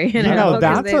together. You know,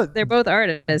 'cause they're both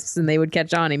artists and they would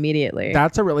catch on immediately.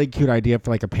 That's a really cute idea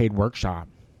for like a paid workshop.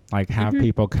 Like have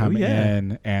people come yeah.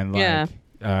 in and like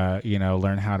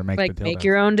learn how to make like the dildo. make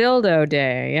your own dildo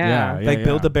day. Yeah. Like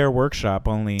Build a Bear Workshop,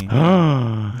 only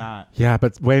not. Yeah, but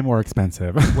it's way more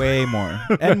expensive. way more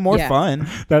and more fun.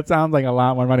 That sounds like a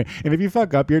lot more money. And if you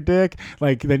fuck up your dick,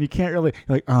 like then you can't really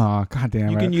like, oh god damn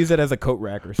it. You can use it as a coat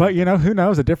rack or something. But you know, who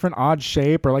knows? A different odd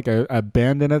shape or like a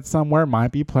bend in it somewhere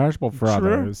might be pleasurable for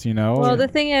others, you know? Well, the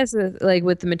thing is, like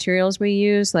with the materials we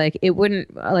use, like it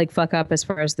wouldn't like fuck up as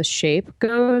far as the shape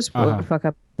goes. It would fuck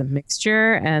up the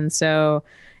mixture, and so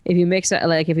if you mix it,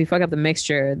 like if you fuck up the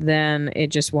mixture, then it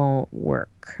just won't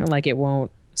work. Like it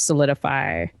won't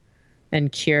solidify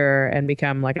and cure and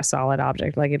become like a solid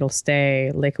object. Like it'll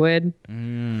stay liquid.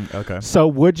 Okay. So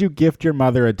would you gift your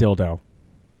mother a dildo?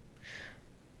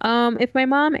 If my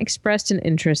mom expressed an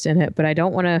interest in it, but I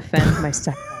don't want to offend my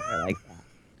stepfather like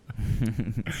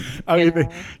that. Oh, you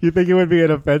think it would be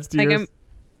an offense to Like your...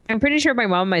 I'm pretty sure my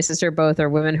mom and my sister both are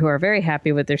women who are very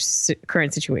happy with their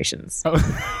current situations.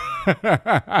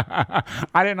 I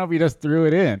didn't know if you just threw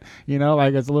it in, you know,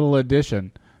 like it's a little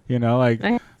addition, you know, like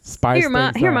spice Here,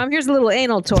 mom. things Here, up. mom. Here's a little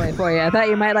anal toy for you. I thought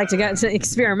you might like to get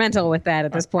experimental with that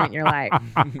at this point in your life.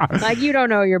 Like you don't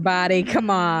know your body. Come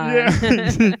on.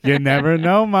 Yeah. You never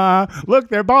know, Ma. Look,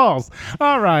 they're balls.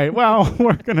 All right. Well,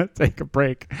 we're going to take a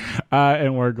break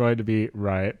and we're going to be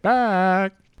right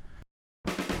back.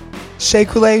 Shea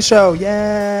Coulee Show.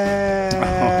 Yay.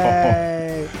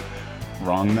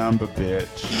 Wrong number,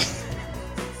 bitch.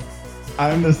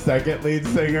 I'm the second lead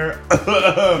singer.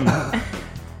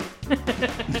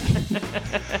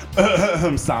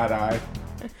 Side eye.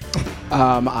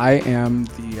 I am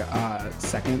the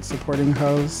second supporting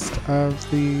host of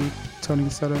the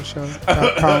Tony Soto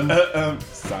Show.com.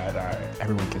 Side eye.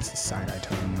 Everyone gets the side eye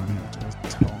Tony on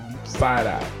it. Side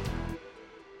eye.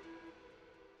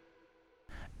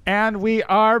 And we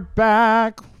are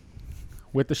back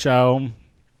with the show.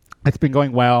 It's been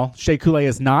going well. Shea Coulee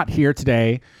is not here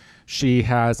today. She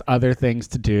has other things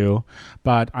to do,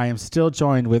 but I am still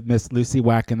joined with Miss Lucy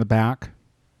Wack in the back.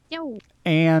 Yo.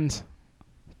 And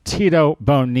Tito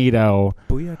Bonito.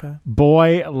 Booyaka.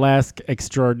 Boy-lesque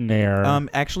extraordinaire.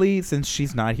 Actually, since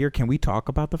she's not here, can we talk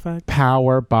about the fact?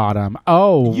 Power bottom.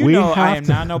 Oh, you we know have I am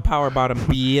not no power bottom,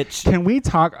 bitch. Can we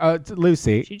talk,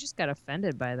 Lucy? She just got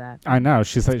offended by that. I know.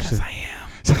 She's like, I am.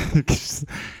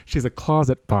 she's a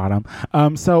closet bottom.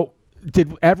 So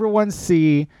did everyone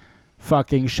see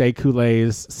fucking Shea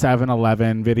Coulee's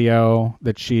 7-Eleven video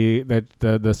that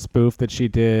the spoof that she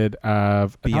did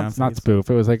of not spoof,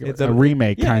 it was like it's a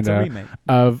remake kind of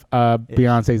of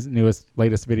Beyonce's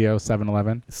latest video,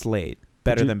 7-Eleven. Slade.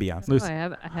 Better than Beyonce.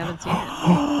 Oh, I haven't seen it.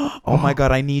 Oh my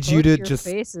god, I need you to just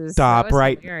stop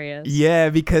right. Hilarious. Yeah,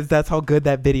 because that's how good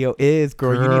that video is,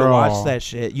 girl. You need to watch that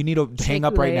shit. You need to hang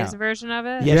up right now. Shea Coulee's version of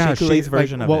it? Yeah, Shea Coulee's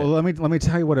version of it. Well, let me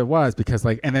tell you what it was, because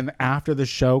like, and then after the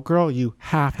show, girl, you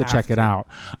have to check it out.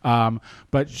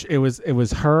 But it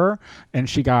was her, and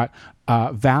she got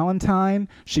Valentine,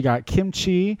 she got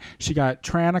Kimchi, she got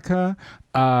Tranica,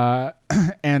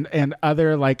 and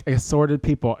other like assorted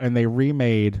people, and they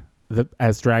remade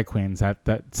as drag queens at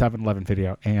that 7-Eleven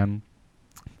video, and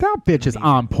that bitch is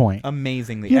on point.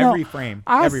 Amazingly, every frame.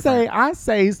 I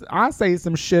say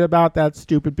some shit about that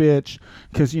stupid bitch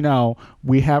because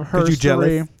we have her. Are you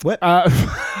jealous? What?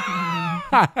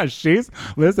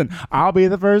 Listen, I'll be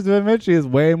the first to admit she is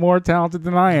way more talented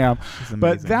than I am.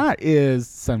 But that is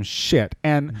some shit.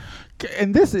 And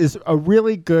this is a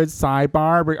really good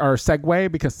sidebar or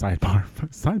segue because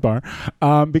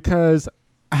sidebar because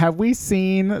have we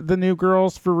seen the new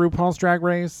girls for RuPaul's Drag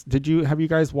Race? Have you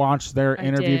guys watched their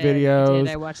interview videos?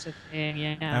 I watched the thing,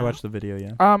 yeah. I watched the video,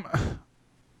 yeah.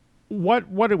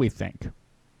 What do we think?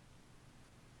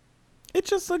 It's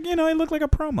just like, it looked like a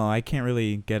promo. I can't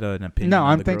really get an opinion. No,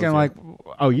 I'm thinking like,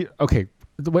 okay.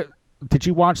 Did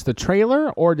you watch the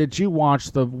trailer or did you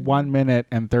watch the 1 minute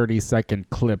and 30-second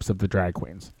clips of the drag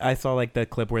queens? I saw like the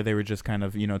clip where they were just kind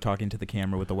of, talking to the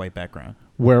camera with the white background.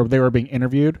 Where they were being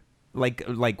interviewed? Like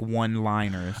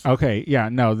one-liners. Okay, yeah,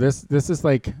 no, this is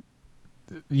like,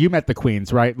 you met the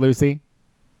queens, right, Lucy?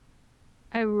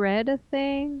 I read a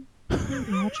thing. I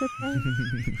didn't watch a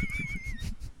thing.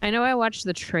 I know I watched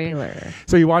the trailer.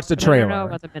 So you watched the trailer. I don't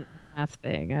know about the math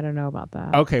thing. I don't know about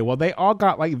that. Okay, well, they all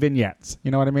got like vignettes.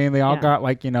 You know what I mean? They all got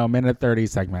like, minute 30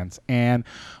 segments. And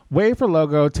way for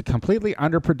Logo to completely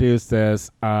underproduce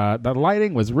this. The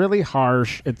lighting was really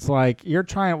harsh. It's like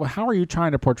how are you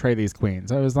trying to portray these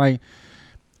queens? I was like,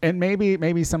 and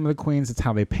maybe some of the queens, it's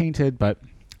how they painted, but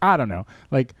I don't know.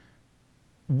 Like,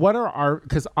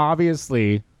 because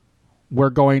obviously we're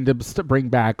going to bring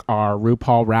back our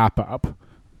RuPaul wrap up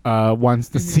once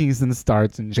the season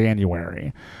starts in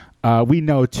January. We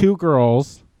know 2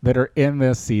 girls that are in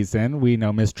this season. We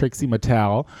know Miss Trixie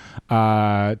Mattel,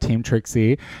 Team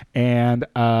Trixie, and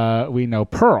we know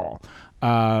Pearl,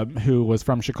 who was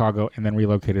from Chicago and then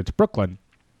relocated to Brooklyn.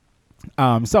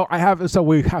 So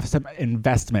we have some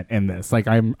investment in this. Like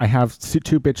I have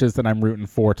 2 bitches that I'm rooting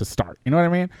for to start. You know what I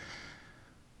mean?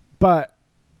 But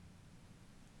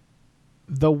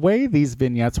the way these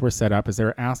vignettes were set up is they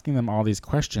were asking them all these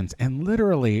questions, and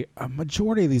literally a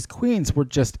majority of these queens were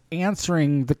just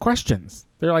answering the questions.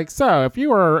 They're like, so if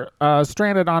you were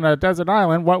stranded on a desert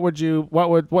island, what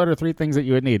are 3 things that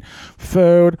you would need?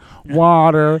 Food,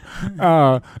 water,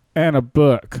 and a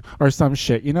book or some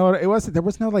shit. You know what? There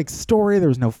was no like story. There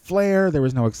was no flair. There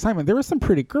was no excitement. There were some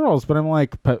pretty girls, but I'm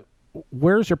like, but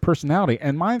where's your personality?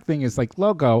 And my thing is like,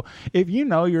 Logo, if you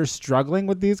know you're struggling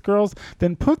with these girls,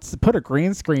 then put a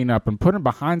green screen up and put them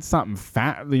behind something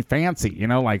fancy,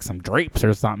 like some drapes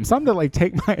or something to like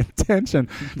take my attention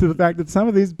to the fact that some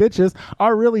of these bitches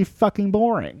are really fucking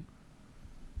boring.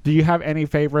 Do you have any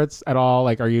favorites at all?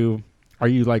 Like, are you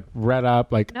like read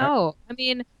up? Like, no, I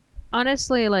mean,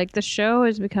 honestly, like the show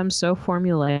has become so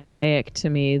formulaic to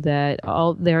me that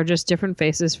they're just different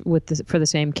faces for the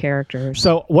same characters.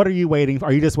 So what are you waiting for?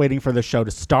 Are you just waiting for the show to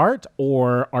start,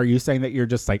 or are you saying that you're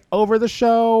just like over the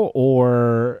show?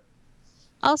 Or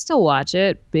I'll still watch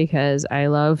it because I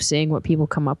love seeing what people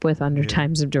come up with under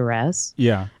times of duress.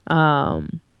 Yeah.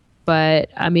 But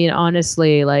I mean,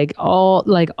 honestly, like all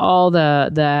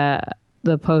the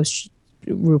post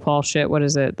RuPaul shit. What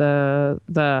is it? The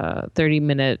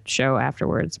 30-minute show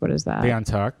afterwards. What is that? The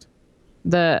Untucked.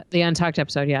 The Untucked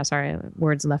episode. Yeah, sorry,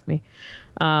 words left me.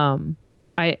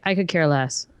 I could care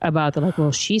less about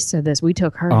well, she said this. We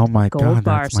took her to the gold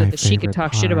bar so that she could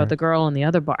talk shit about the girl in the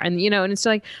other bar. And, and it's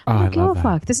like, I don't give a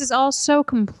fuck. This is all so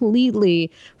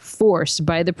completely forced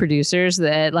by the producers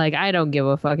that, like, I don't give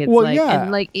a fuck. It's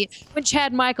and when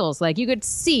Chad Michaels, like, you could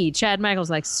see Chad Michaels,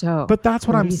 like, so. But that's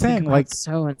what I'm saying. Like,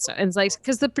 so and so. And it's like,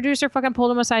 because the producer fucking pulled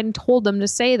him aside and told them to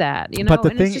say that, But the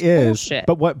thing is,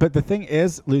 but the thing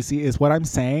is, Lucy, is what I'm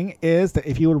saying is that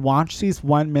if you would watch these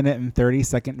 1 minute and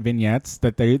 30-second vignettes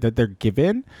that they're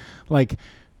given, like,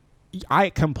 I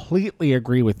completely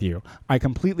agree with you. I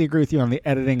completely agree with you on the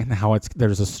editing and how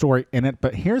there's a story in it.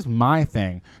 But here's my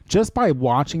thing: just by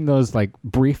watching those like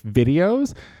brief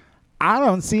videos, I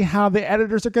don't see how the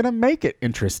editors are going to make it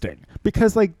interesting,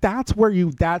 because like that's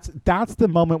the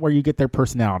moment where you get their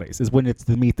personalities, is when it's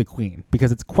the Meet the Queen,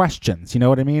 because it's questions, you know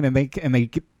what I mean? And they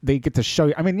get to show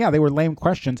you. I mean, yeah, they were lame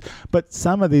questions, but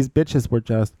some of these bitches were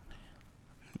just.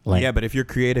 Yeah, but if you're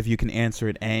creative, you can answer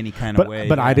it any kind of way.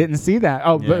 But I didn't see that.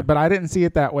 But I didn't see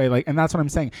it that way. Like, and that's what I'm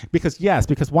saying. Because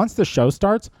once the show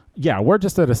starts, we're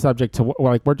just at a subject to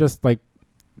like, we're just like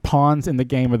pawns in the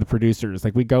game of the producers.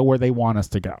 Like, we go where they want us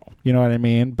to go. You know what I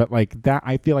mean? But like that,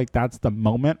 I feel like that's the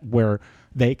moment where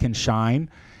they can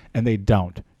shine, and they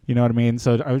don't. You know what I mean?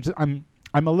 So I'm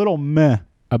a little meh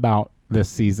about this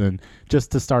season,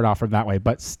 just to start off from that way.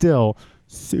 But still,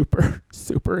 super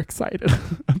super excited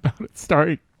about it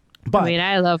starting. But, I mean,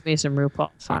 I love me some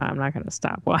RuPaul, so I'm not going to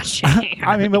stop watching.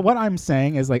 I mean, but what I'm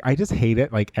saying is, like, I just hate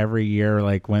it, like, every year,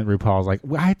 like, when RuPaul's like,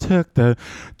 I took the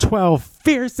 12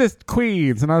 fiercest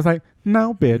queens. And I was like,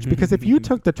 no, bitch, because if you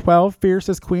took the 12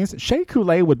 fiercest queens, Shea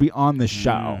Coulee would be on the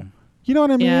show. You know what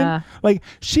I mean? Yeah. Like,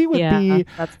 she would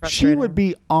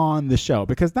be on the show,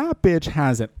 because that bitch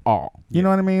has it all. You know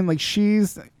what I mean? Like,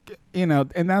 she's,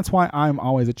 and that's why I'm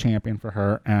always a champion for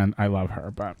her, and I love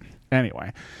her. But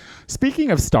anyway,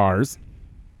 speaking of stars,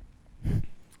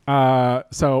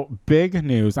 so big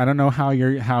news. I don't know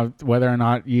whether or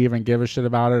not you even give a shit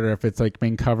about it, or if it's like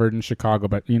being covered in Chicago,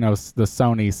 but the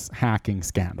Sony's hacking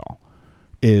scandal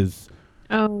is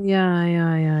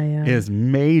is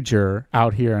major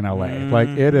out here in LA. Like,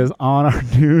 it is on our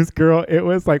news, girl. It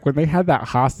was like when they had that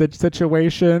hostage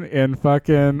situation in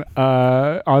fucking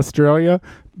Australia.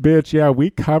 Bitch, yeah, we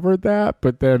covered that,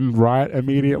 but then right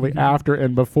immediately after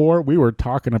and before, we were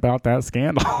talking about that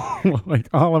scandal. Like,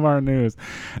 all of our news.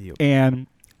 Yep. And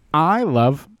I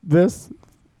love this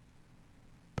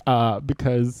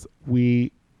because I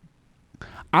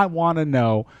want to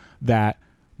know that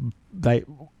like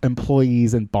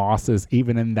employees and bosses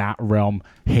even in that realm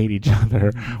hate each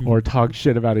other or talk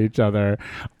shit about each other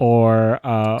or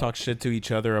talk shit to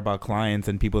each other about clients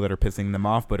and people that are pissing them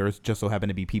off, but it just so happen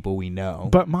to be people we know.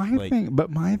 But my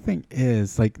thing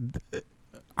is like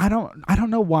I don't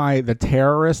know why the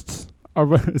terrorists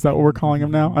are, is that what we're calling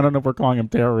them now? I don't know if we're calling them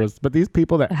terrorists, but these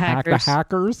people that hack the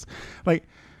hackers, like,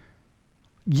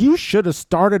 you should have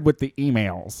started with the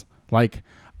emails. Like,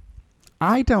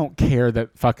 I don't care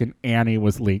that fucking Annie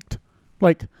was leaked.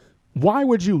 Like, why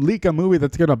would you leak a movie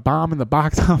that's gonna bomb in the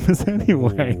box office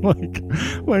anyway?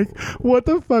 Like, what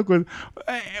the fuck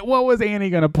what was Annie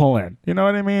gonna pull in? You know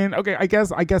what I mean? Okay, I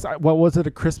guess. What was it?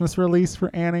 A Christmas release for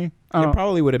Annie? It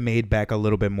probably would have made back a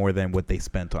little bit more than what they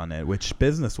spent on it, which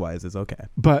business wise is okay.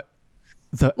 But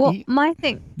my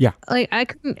thing, yeah, like I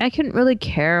couldn't really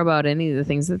care about any of the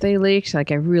things that they leaked. Like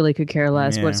I really could care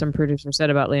less what some producer said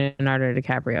about Leonardo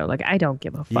DiCaprio. Like I don't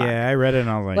give a fuck. Yeah, I read it and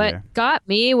I was like, what got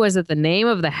me was that the name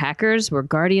of the hackers were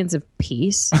Guardians of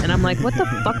Peace, and I'm like, what the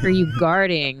fuck are you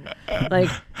guarding? Like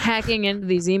hacking into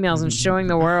these emails and showing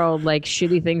the world like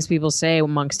shitty things people say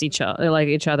amongst each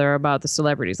other about the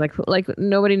celebrities. Like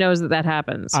nobody knows that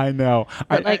happens. I know.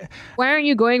 But why aren't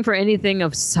you going for anything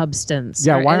of substance?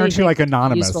 Yeah, why aren't you like anonymous?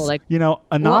 Useful? Like,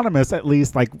 Anonymous at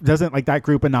least doesn't like that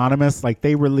group Anonymous, like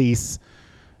they release.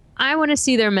 I want to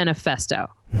see their manifesto.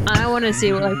 I want to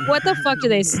see what the fuck do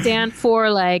they stand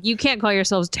for? Like you can't call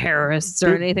yourselves terrorists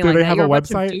or anything like that. Do they have You're a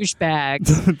website? Bunch of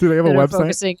douchebags. Do they have a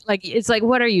website? It's like,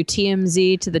 what are you,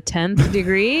 TMZ to the 10th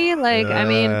degree? Like, I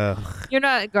mean, you're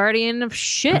not guardian of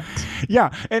shit. Yeah,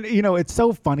 and it's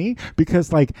so funny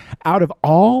because like out of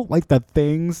all like the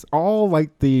things, all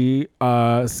like the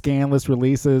scandalous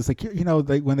releases, like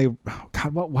when they,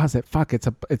 God, what was it? Fuck,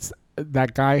 it's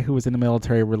that guy who was in the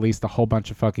military released a whole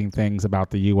bunch of fucking things about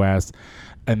the U.S.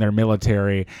 and their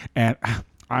military, and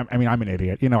I'm an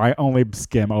idiot. I only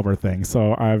skim over things,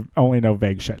 so I only know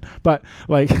vague shit. But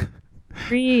like,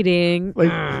 reading,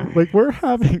 like we're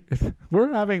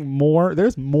having more.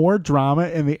 There's more drama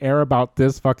in the air about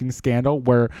this fucking scandal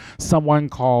where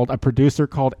a producer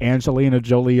called Angelina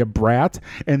Jolie a brat,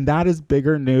 and that is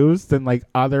bigger news than like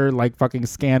other like fucking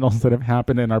scandals that have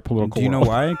happened in our political. Do you know world.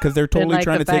 why? Because they're totally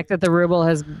trying to take the fact that the ruble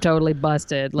has totally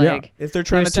busted. Like, if they're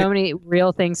trying to so many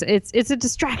real things, it's a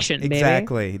distraction.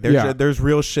 Exactly. Baby. There's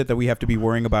real shit that we have to be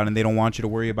worrying about, and they don't want you to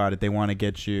worry about it. They want to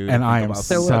get you. And I am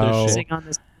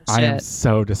I am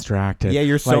so distracted. Yeah,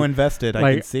 you're so invested.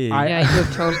 I can see. You're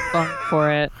totally falling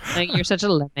for it. Like you're such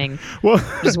a lemming. Well,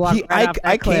 just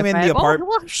I came in the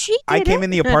apartment. I came in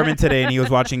the apartment today, and he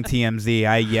was watching TMZ.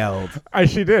 I yelled.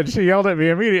 She did. She yelled at me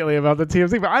immediately about the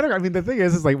TMZ. But I mean, the thing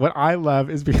is like what I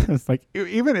love is because like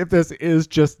even if this is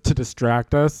just to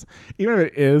distract us, even if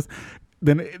it is.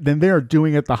 Then they are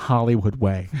doing it the Hollywood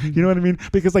way. You know what I mean?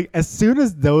 Because like as soon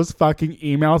as those fucking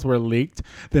emails were leaked,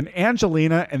 then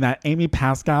Angelina and that Amy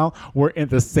Pascal were in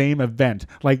the same event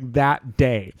like that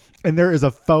day. And there is a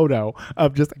photo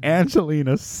of just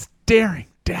Angelina staring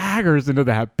daggers into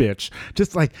that bitch.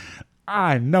 Just like,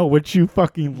 I know what you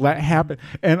fucking let happen.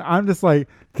 And I'm just like,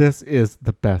 this is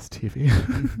the best TV.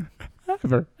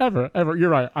 ever.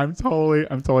 You're right. I'm totally.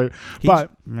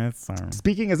 But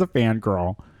speaking as a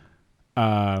fangirl,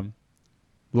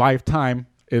 Lifetime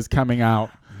is coming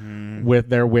out with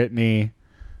their Whitney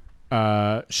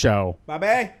show.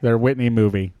 Bobby? Their Whitney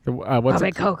movie. What's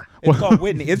Bobby Coke. It's called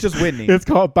Whitney. It's just Whitney. It's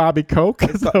called Bobby Coke?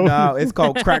 No, it's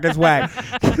called Crackers Whack.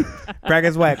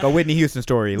 Crackers Whack, a Whitney Houston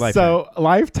story. Lifetime. So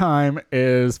Lifetime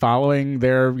is following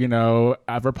their,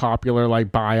 ever popular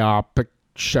like biopic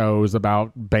shows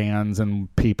about bands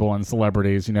and people and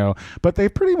celebrities, but they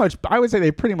pretty much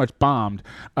bombed.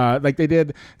 Like they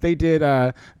did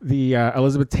the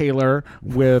Elizabeth Taylor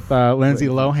with Lindsay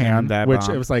Lohan, which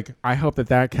it was like, I hope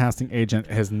that casting agent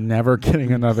is never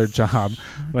getting another job.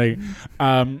 Like,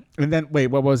 and then wait,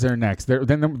 what was there next? Is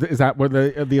that where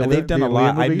they've done the a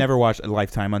lot? movie? I've never watched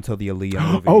Lifetime until the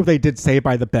Aaliyah movie. Oh, they did Saved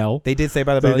by the Bell. They did Saved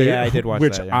by the Bell. Yeah, I did watch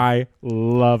which that. Yeah. I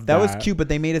love. That was cute, but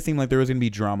they made it seem like there was gonna be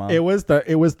drama. It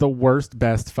was the worst,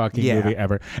 best fucking movie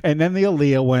ever. And then the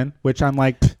Aaliyah one, which I'm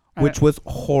like, which was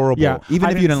horrible. Yeah, even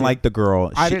if you didn't like the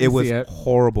girl, it was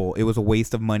horrible. It was a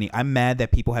waste of money. I'm mad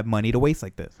that people have money to waste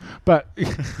like this. But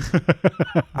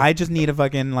I just need a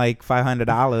fucking like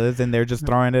 $500, and they're just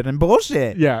throwing it in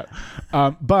bullshit. Yeah,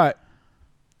 but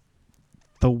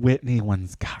the Whitney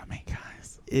one's got me,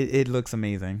 guys. It looks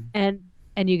amazing. And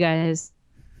you guys.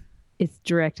 It's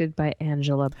directed by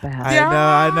Angela Bassett.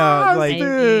 I know. Like,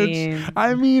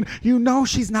 I mean,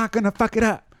 she's not gonna fuck it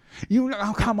up.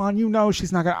 come on,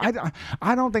 she's not gonna.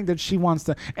 I don't think that she wants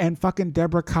to. And fucking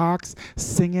Deborah Cox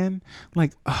singing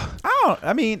like.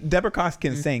 I mean, Deborah Cox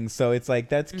can sing, so it's like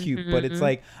that's cute. But it's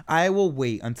like I will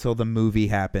wait until the movie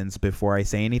happens before I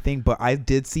say anything. But I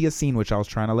did see a scene which I was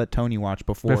trying to let Tony watch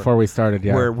before we started,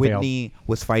 where Whitney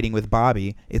was fighting with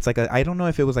Bobby. It's like I don't know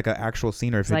if it was like an actual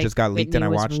scene or if it just got leaked and I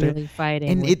watched it.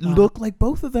 And it looked like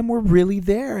both of them were really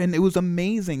there, and it was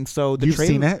amazing. So you've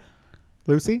seen it,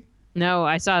 Lucy? No,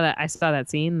 I saw that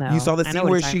scene though. You saw the scene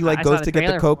where she like goes to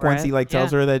get the Coke once he like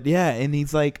tells her that and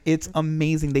he's like, it's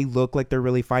amazing. They look like they're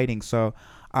really fighting. So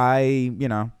I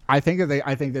think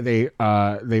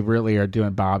that they really are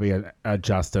doing Bobby a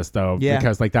justice though,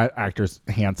 because like that actor's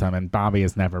handsome and Bobby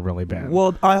has never really been.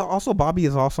 Well, also Bobby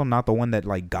is also not the one that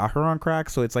like got her on crack,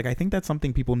 so it's like I think that's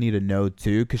something people need to know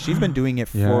too, because she's been doing it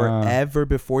forever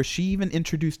before she even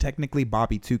introduced technically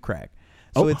Bobby to crack.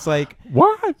 So it's like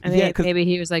what? And maybe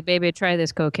he was like, "Baby, try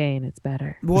this cocaine. It's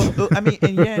better." Well, I mean,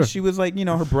 and she was like,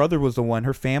 her brother was the one,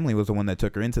 her family was the one that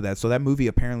took her into that. So that movie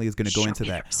apparently is going to go into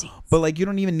that. But like, you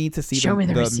don't even need to see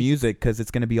the music because it's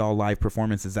going to be all live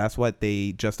performances. That's what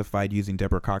they justified using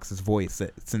Deborah Cox's voice,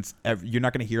 since you're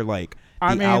not going to hear like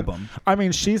the album. I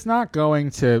mean, she's not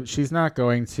going to. She's not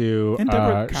going to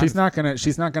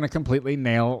completely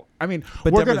nail. I mean,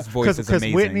 but Deborah's voice is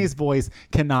amazing. Because Whitney's voice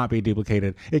cannot be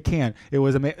duplicated. It can't. It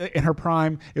was in her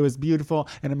prime. It was beautiful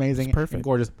and amazing, perfect, and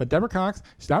gorgeous. But Deborah Cox,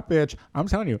 that bitch, I'm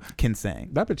telling you, can sing.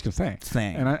 That bitch can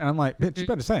sing. And I'm like, bitch, you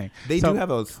better sing. They do have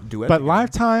those duets. But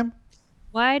Lifetime.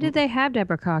 Why did they have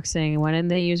Deborah Cox sing? Why didn't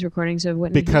they use recordings of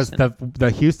Whitney Because Houston?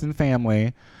 the Houston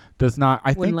family does not.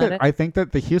 I think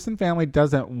that the Houston family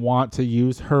doesn't want to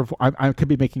use her. I could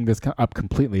be making this up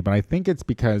completely, but I think it's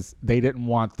because they didn't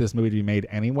want this movie to be made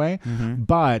anyway.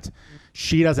 But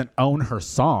she doesn't own her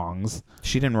songs.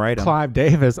 She didn't write them. Clive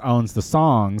Davis owns the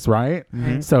songs, right?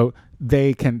 So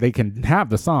they can have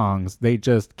the songs. They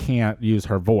just can't use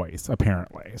her voice,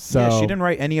 apparently. So she didn't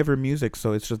write any of her music.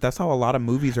 So it's just that's how a lot of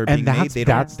movies are being made. They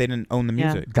didn't own the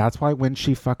music. That's why when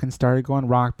she fucking started going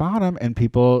rock bottom and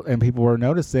people were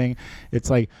noticing, it's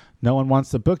like, no one wants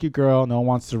to book you, girl. No one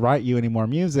wants to write you any more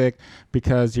music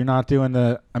because you're not doing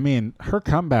her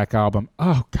comeback album.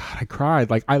 Oh God, I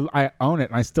cried. Like I own it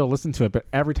and I still listen to it, but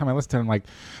every time I listen to it, I'm like,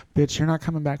 bitch, you're not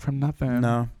coming back from nothing.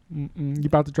 No, you're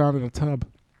about to drown in a tub.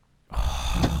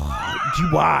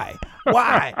 Why?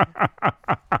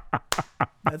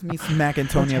 That's me smacking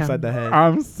Tony upside the head.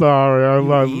 I'm sorry. I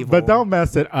love it. But don't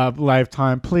mess it up,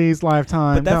 Lifetime. Please,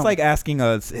 Lifetime. But that's like asking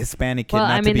a Hispanic kid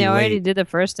not to be they already late. did the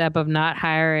first step of not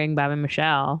hiring Bobby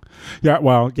Michelle. Yeah.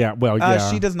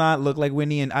 She does not look like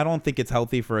Whitney, and I don't think it's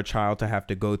healthy for a child to have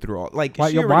to go through all. Like,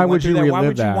 why would you relive that? Why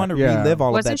would you want to relive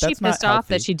all of that? Wasn't she pissed off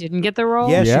that she didn't get the role?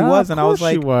 Yeah, she was, and I was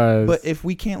like, was. but if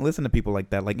we can't listen to people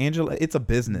like that, like Angela, it's a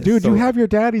business. Dude, you have your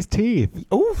daddy's teeth.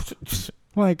 Oh.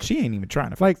 Like she ain't even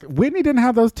trying to. Like Whitney didn't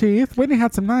have those teeth. Whitney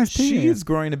had some nice teeth. She is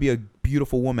growing to be a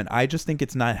beautiful woman. I just think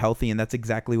it's not healthy, and that's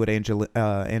exactly what Angela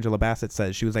Bassett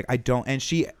says. She was like,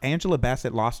 Angela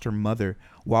Bassett lost her mother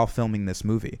while filming this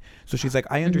movie, so she's like,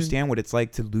 I understand what it's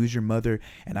like to lose your mother,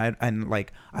 and I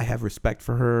have respect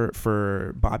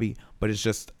for Bobby, but it's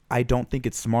just I don't think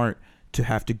it's smart to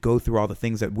have to go through all the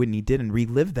things that Whitney did and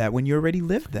relive that when you already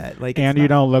lived that. Like, and you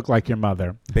don't look like your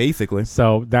mother, basically.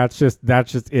 So that's just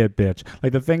it, bitch.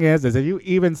 Like the thing is if you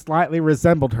even slightly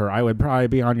resembled her, I would probably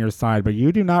be on your side. But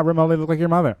you do not remotely look like your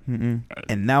mother. And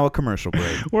now a commercial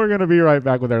break. We're gonna be right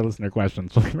back with our listener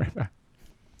questions. We'll be right back.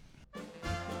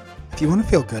 If you want to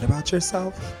feel good about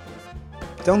yourself,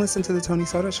 don't listen to the Tony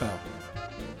Soto Show.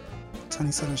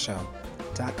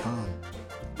 TonySotoShow.com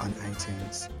on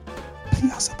iTunes. He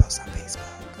also posts on Facebook.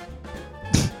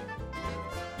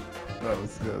 That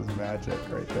was magic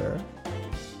right there.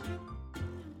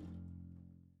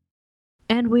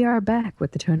 And we are back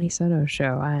with the Tony Soto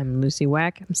Show. I am Lucy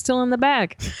Wack. I'm still in the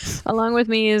back. Along with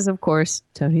me is, of course,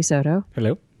 Tony Soto.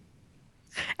 Hello.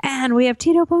 And we have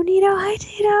Tito Bonito. Hi,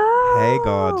 Tito. Hey,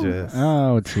 gorgeous.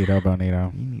 Oh, Tito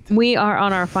Bonito. We are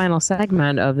on our final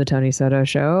segment of the Tony Soto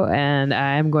Show, and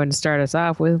I'm going to start us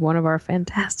off with one of our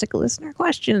fantastic listener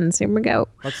questions. Here we go.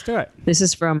 Let's do it. This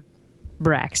is from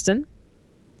Braxton.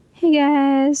 Hey,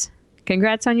 guys.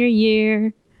 Congrats on your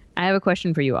year. I have a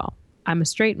question for you all. I'm a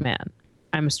straight man.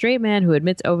 I'm a straight man who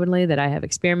admits openly that I have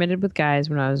experimented with guys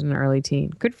when I was an early teen.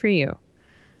 Good for you.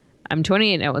 I'm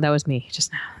 28. Oh, that was me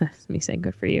just now. That's me saying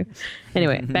good for you.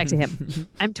 Anyway, back to him.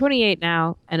 I'm 28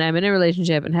 now, and I'm in a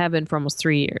relationship and have been for almost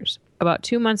 3 years. About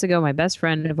 2 months ago, my best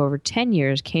friend of over 10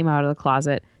 years came out of the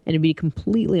closet, and to be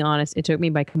completely honest, it took me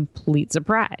by complete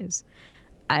surprise.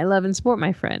 I love and support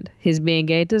my friend. His being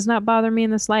gay does not bother me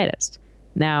in the slightest.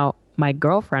 Now, my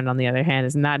girlfriend, on the other hand,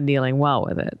 is not dealing well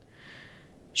with it.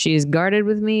 She's guarded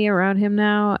with me around him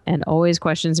now and always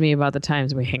questions me about the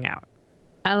times we hang out.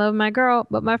 I love my girl,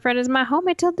 but my friend is my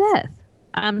homie till death.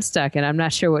 I'm stuck and I'm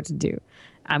not sure what to do.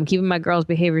 I'm keeping my girl's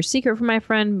behavior secret from my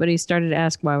friend, but he started to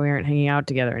ask why we aren't hanging out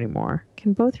together anymore.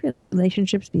 Can both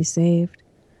relationships be saved?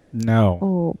 No.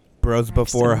 Oh, Bros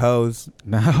before hoes.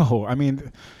 No. I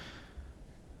mean,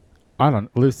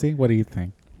 Lucy, what do you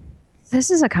think? this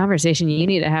is a conversation you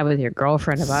need to have with your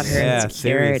girlfriend about her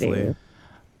insecurity. Seriously.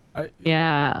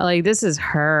 Yeah, like this is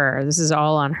her. This is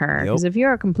all on her. Because if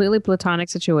you're a completely platonic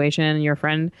situation and your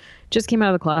friend just came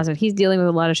out of the closet, he's dealing with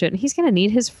a lot of shit, and he's gonna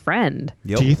need his friend.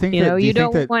 Do you think? You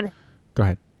don't want. Go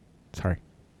ahead. Sorry.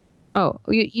 Oh,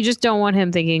 you just don't want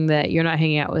him thinking that you're not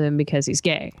hanging out with him because he's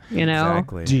gay. You know.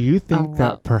 Exactly. Do you think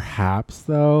that perhaps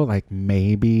though, like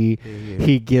maybe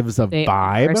he gives a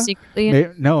vibe?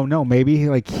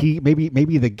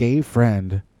 Maybe the gay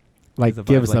friend. Like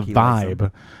gives a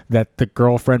vibe that the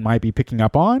girlfriend might be picking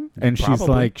up on, and she's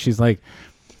like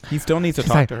he still needs to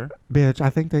talk to her. Bitch, I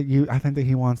think that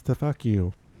he wants to fuck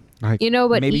you. Like,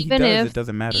 but maybe even if it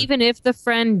doesn't matter. Even if the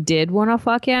friend did want to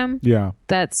fuck him,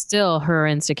 that's still her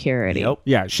insecurity.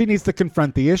 Yeah, she needs to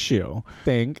confront the issue.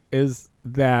 Thing is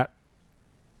that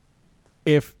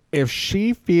if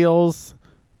she feels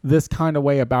this kind of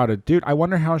way about a dude, I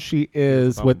wonder how she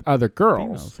is with other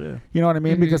girls. Females, You know what I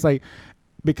mean?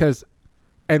 Because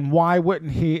and why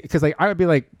wouldn't he? Because I would be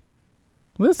like,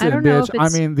 listen,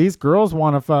 bitch. These girls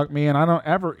want to fuck me, and I don't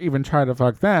ever even try to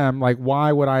fuck them. Like,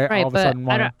 why would I all of a sudden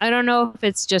want to? I don't know if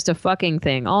it's just a fucking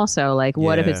thing. Also, like,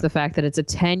 what if it's the fact that it's a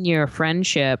 10-year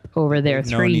friendship over their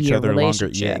 3-year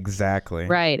relationship? Yeah, exactly.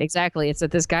 Right, exactly. It's that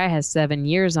this guy has 7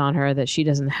 years on her that she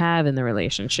doesn't have in the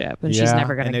relationship, and she's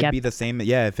never going to get. It'd be the same.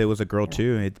 Yeah, if it was a girl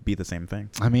too, it'd be the same thing.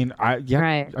 Right.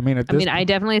 I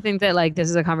definitely think that like this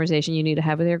is a conversation you need to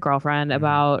have with your girlfriend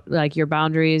about like your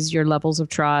boundaries, your levels of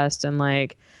trust, and like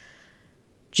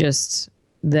just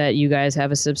that you guys have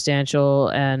a substantial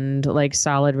and like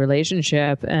solid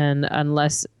relationship, and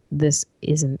unless this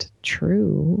isn't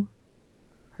true,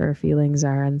 her feelings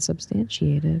are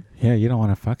unsubstantiated. Yeah, you don't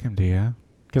want to fuck him, do you?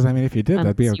 Because if you did,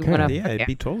 that'd be okay. Yeah, it'd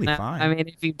be totally fine.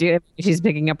 If you do, she's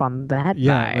picking up on that.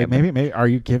 Yeah, vibe. like maybe are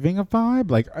you giving a vibe?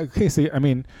 Like, okay, see,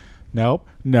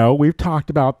 no, we've talked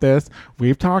about this,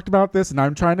 and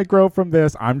I'm trying to grow from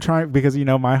this. I'm trying because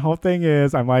my whole thing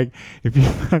is I'm like, if you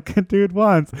fuck a dude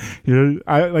once,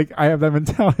 I have that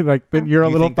mentality like then you're a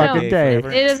little fucking gay.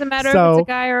 It doesn't matter if it's a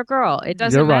guy or a girl. It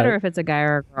doesn't matter if it's a guy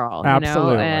or a girl.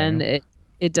 Absolutely. And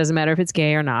it doesn't matter if it's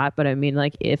gay or not, but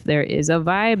like if there is a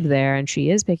vibe there and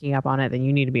she is picking up on it, then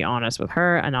you need to be honest with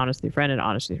her and honest with your friend and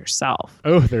honest with yourself.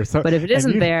 Oh, there's so. But if it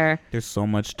isn't there, there's so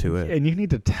much to it, and you need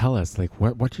to tell us like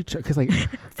what you because like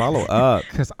follow up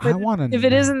because I want to. If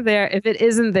it isn't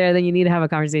there, then you need to have a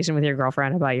conversation with your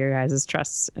girlfriend about your guys'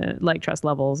 trust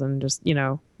levels and just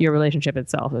your relationship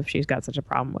itself. If she's got such a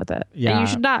problem with it, and you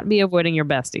should not be avoiding your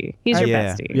bestie. He's your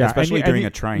bestie, especially during a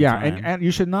trying time. And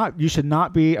you should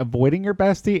not be avoiding your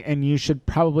bestie, and you should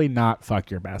probably not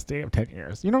fuck your bestie of 10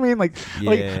 years. You know what I mean? Like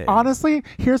honestly,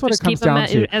 here's what it comes down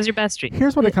to. As your bestie.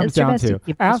 Here's what it comes down to.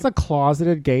 As a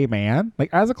closeted gay man,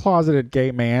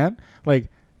 like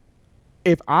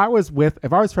if I was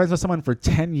friends with someone for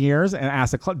 10 years and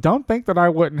asked don't think that I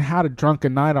wouldn't had a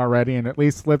drunken night already and at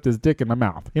least slipped his dick in my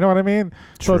mouth. You know what I mean?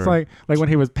 True. So it's like when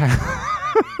he was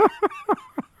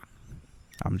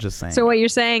I'm just saying. So what you're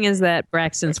saying is that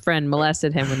Braxton's friend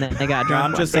molested him and then they got drunk.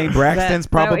 I'm just saying Braxton's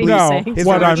probably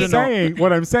what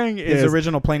I'm saying is his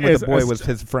original playing with the boy was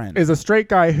his friend. Is a straight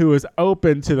guy who is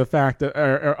open to the fact that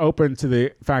or open to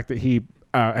the fact that he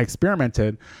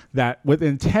experimented that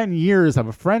within 10 years of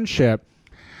a friendship.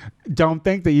 Don't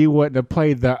think that you wouldn't have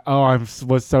played the I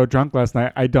was so drunk last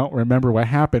night I don't remember what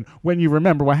happened when you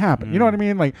remember what happened. You know what I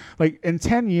mean? Like in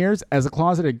 10 years as a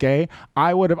closeted gay,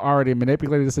 I would have already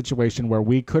manipulated a situation where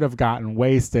we could have gotten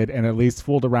wasted and at least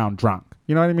fooled around drunk.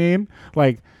 You know what I mean?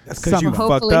 Like that's because you fucked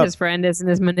up. Hopefully his friend isn't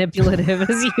as manipulative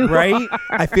as you right?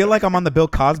 I feel like I'm on the Bill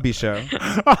Cosby show.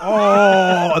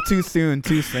 Oh, too soon.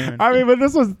 But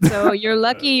this was so you're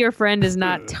lucky your friend is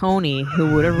not Tony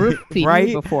who would have roofied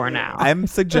you before now. I'm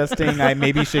suggesting I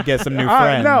maybe should get some new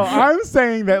friends. No, I'm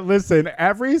saying that listen,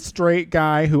 every straight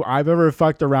guy who I've ever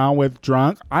fucked around with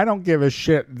drunk, I don't give a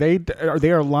shit. They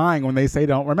are lying when they say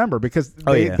don't remember because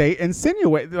they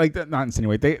insinuate not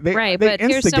insinuate they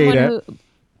instigate it.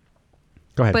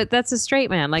 Go ahead. But that's a straight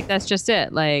man. Like that's just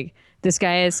it. Like this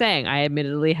guy is saying, I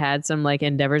admittedly had some like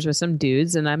endeavors with some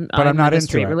dudes, and I'm not in a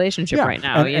straight relationship right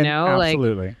now.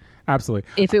 Absolutely.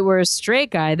 If it were a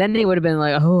straight guy, then he would have been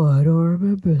like, oh, I don't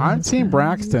remember. I'm Team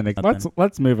Braxton.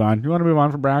 Let's move on. You want to move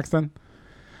on from Braxton?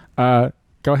 Go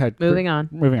ahead. Moving on.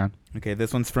 Moving on. Okay,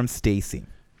 this one's from Stacy.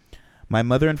 My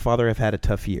mother and father have had a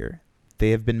tough year.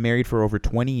 They have been married for over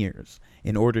 20 years.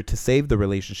 In order to save the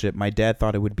relationship, my dad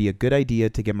thought it would be a good idea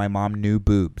to get my mom new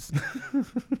boobs.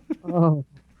 Oh.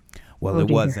 Well, Oh, it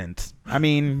dear. wasn't. I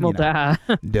mean, Well,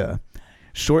 duh.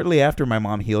 Shortly after my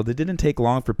mom healed, it didn't take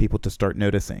long for people to start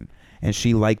noticing, and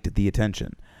she liked the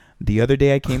attention. The other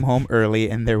day I came home early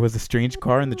and there was a strange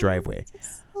car in the driveway.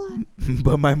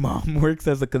 But my mom works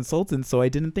as a consultant, so I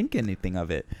didn't think anything of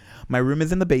it. My room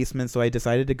is in the basement, so I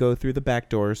decided to go through the back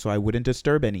door so I wouldn't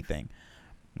disturb anything.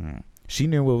 She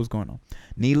knew what was going on.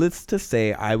 Needless to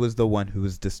say, I was the one who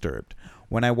was disturbed.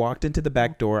 When I walked into the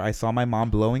back door, I saw my mom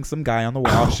blowing some guy on the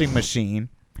washing machine.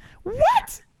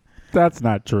 What? That's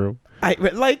not true.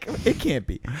 It can't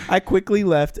be. I quickly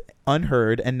left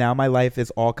unheard, and now my life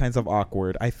is all kinds of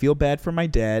awkward. I feel bad for my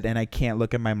dad, and I can't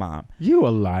look at my mom. You a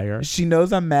liar. She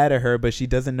knows I'm mad at her, but she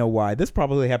doesn't know why. This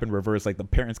probably happened reverse, like the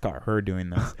parents caught her doing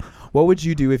this. What would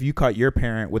you do if you caught your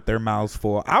parent with their mouths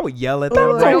full? I would yell at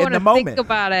them right in the moment. Think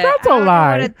about it. That's a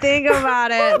lie. I don't want to think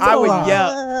about it. I would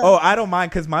yell. Oh, I don't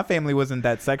mind because my family wasn't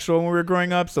that sexual when we were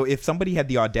growing up. So if somebody had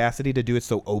the audacity to do it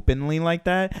so openly like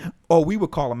that, we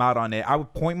would call them out on it. I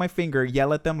would point my finger,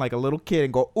 yell at them like a little kid,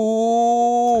 and go,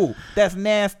 "Ooh, that's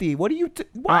nasty. What are you?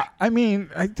 What?" I mean,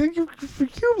 I think you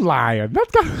lying.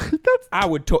 That's I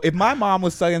would. If my mom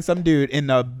was sucking some dude in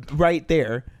the right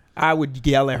there, I would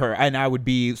yell at her, and I would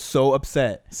be so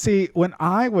upset. See,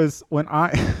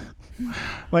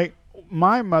 like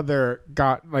my mother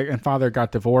and father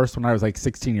got divorced when I was like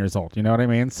 16 years old. You know what I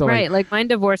mean? So Right, like mine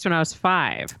divorced when I was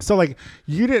 5. So like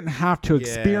you didn't have to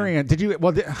experience. Did you?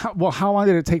 How long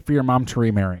did it take for your mom to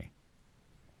remarry?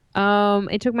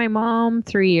 It took my mom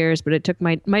 3 years, but it took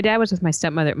my dad was with my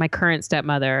stepmother, my current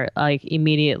stepmother, like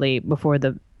immediately before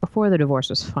the divorce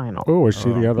was final. Oh, was she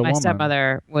the other My woman?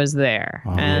 stepmother was there,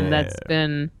 and that's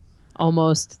been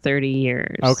almost 30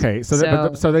 years. Okay, so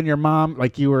then your mom,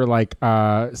 like you were like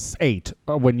 8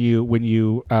 when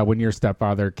your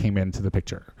stepfather came into the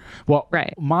picture. Well,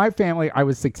 right. My family, I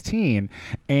was 16,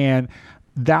 and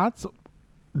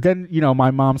then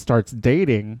my mom starts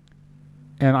dating.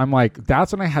 And I'm like,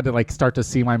 that's when I had to like start to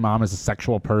see my mom as a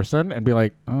sexual person and be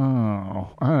like, oh,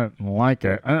 I didn't like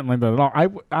it. I didn't like that at all.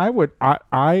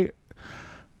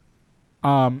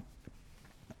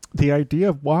 The idea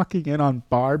of walking in on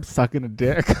Barb sucking a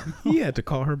dick. He had to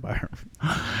call her by her.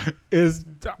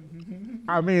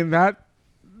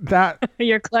 That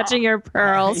you're clutching your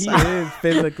pearls. He is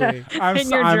physically. And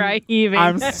you're dry heaving.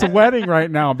 I'm sweating right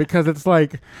now because it's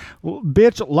like,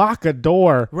 bitch, lock a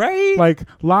door. Right? Like,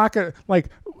 lock it. Like,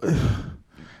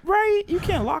 right? You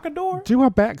can't lock a door. Go in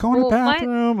the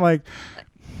bathroom. Like,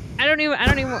 I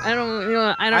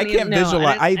can't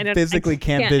visualize. I physically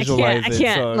can't visualize it. I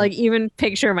can't like even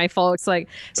picture my folks. Like,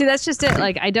 see, that's just it.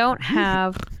 Like, I don't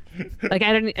have. Like,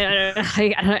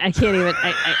 I can't even.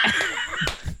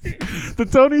 The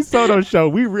Tony Soto Show,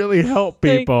 we really help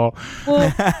people.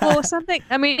 Well, something.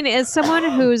 I mean, as someone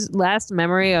whose last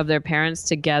memory of their parents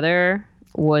together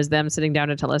was them sitting down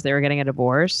to tell us they were getting a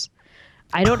divorce,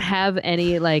 I don't have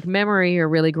any like memory or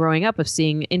really growing up of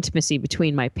seeing intimacy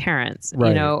between my parents,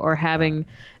 right. Or having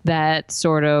that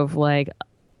sort of like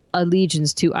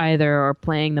allegiance to either or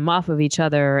playing them off of each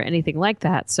other or anything like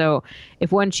that. So if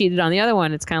one cheated on the other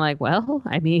one, it's kind of like, well,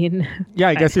 I mean, yeah,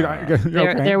 I guess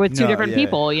they're with two different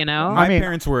people, My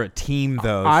parents were a team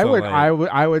though. I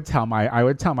would tell my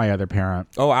other parent.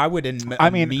 Oh, I would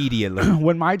immediately.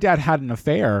 When my dad had an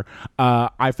affair,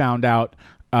 I found out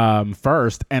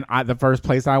first, and the first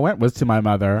place I went was to my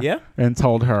mother. Yeah, and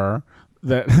told her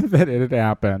that it had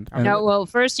happened. No, well,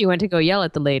 first you went to go yell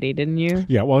at the lady, didn't you?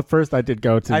 Yeah, well, first I did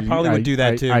go to. I probably would do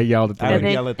that too. I yelled at the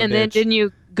lady. And then didn't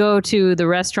you go to the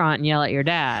restaurant and yell at your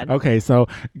dad? Okay, so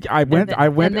I went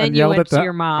and yelled at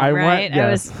your mom, right? That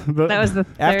was the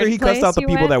third after he cussed out the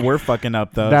people that were fucking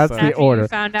up, though. That's the order. You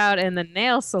found out in the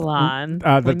nail salon,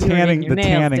 the tanning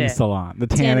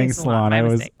salon.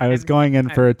 I was going in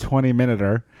for a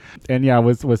 20-minuter. And yeah, I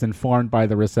was informed by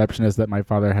the receptionist that my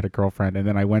father had a girlfriend, and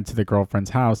then I went to the girlfriend's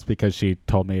house because she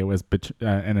told me it was in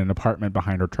an apartment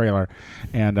behind her trailer,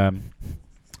 and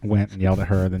went and yelled at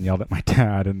her, then yelled at my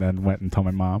dad, and then went and told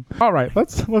my mom. All right,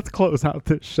 let's close out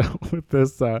this show with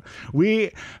this.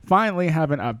 We finally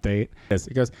have an update.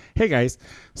 It goes, hey guys,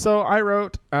 so I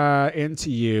wrote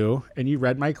into you, and you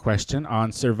read my question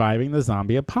on surviving the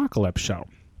zombie apocalypse show.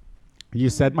 You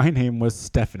said my name was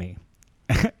Stephanie.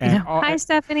 Hi,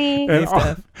 Stephanie.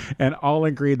 And all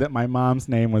agreed that my mom's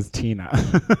name was Tina.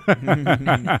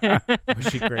 Was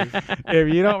she crazy?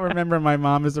 If you don't remember, my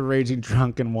mom is a raging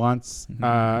drunk and wants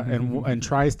and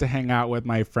tries to hang out with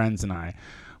my friends and I.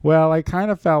 Well, I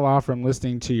kind of fell off from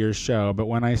listening to your show, but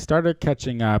when I started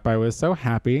catching up, I was so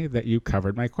happy that you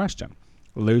covered my question.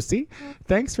 Lucy,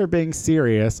 thanks for being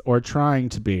serious or trying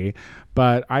to be,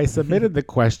 but I submitted the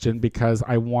question because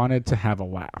I wanted to have a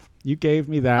laugh. You gave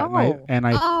me that, and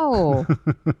I Oh,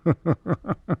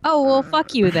 well,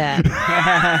 fuck you then.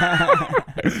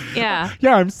 Yeah.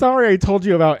 Yeah, I'm sorry I told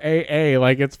you about AA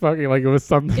like it's fucking like it was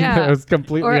something that was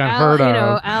completely unheard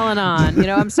of. Al-Anon.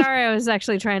 I'm sorry I was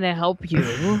actually trying to help you.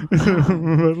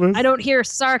 I don't hear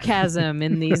sarcasm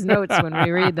in these notes when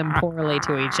we read them poorly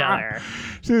to each other.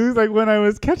 She was like, when I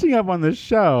was catching up on the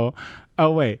show.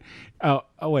 Wait.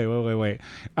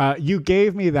 You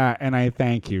gave me that, and I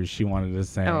thank you. She wanted to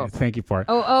say thank you for it.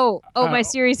 My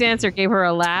serious answer gave her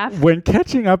a laugh. When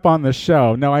catching up on the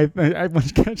show, no, I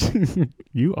was catching.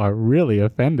 You are really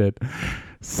offended.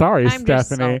 Sorry, I'm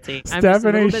Stephanie. Just salty. I'm just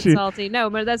a little bit salty. No,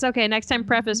 but that's okay. Next time,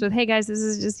 preface with, "Hey guys, this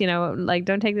is just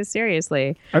don't take this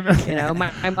seriously."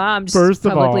 My mom's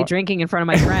publicly drinking in front of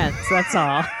my friends. That's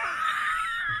all.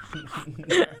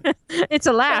 It's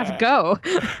a laugh. Go.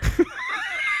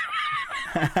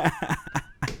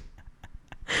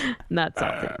 Not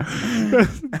salty.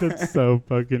 That's so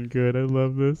fucking good. I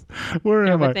love this. Where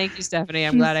am I? Thank you, Stephanie.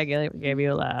 I'm glad I gave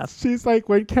you a laugh. She's like,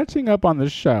 when catching up on the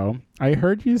show, I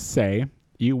heard you say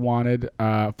you wanted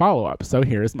follow-up, so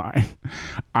here's mine.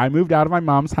 I moved out of my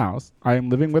mom's house. I am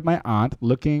living with my aunt.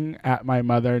 Looking at my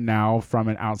mother now from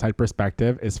an outside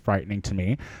perspective is frightening to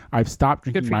me. I've stopped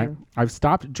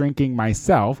drinking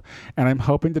myself, and I'm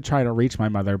hoping to try to reach my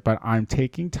mother, but I'm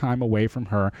taking time away from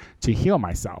her to heal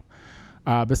myself.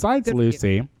 Besides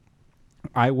Lucy,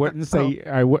 I wouldn't say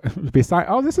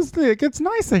it gets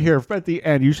nicer here at the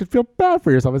end. You should feel bad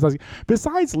for yourself.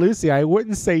 Besides Lucy, I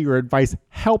wouldn't say your advice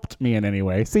helped me in any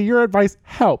way. See, your advice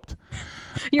helped.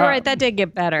 You're right. That did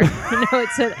get better. I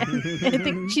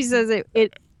think she says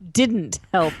it didn't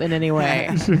help in any way.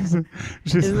 Isn't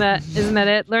that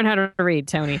it? Learn how to read,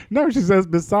 Tony. No, she says,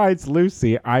 besides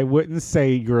Lucy, I wouldn't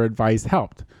say your advice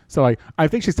helped. So, I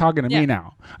think she's talking to me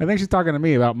now. I think she's talking to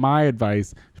me about my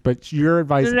advice, but your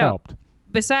advice helped.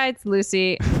 Besides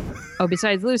Lucy, I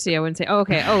wouldn't say,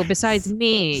 besides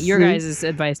me, your guys'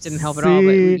 advice didn't help at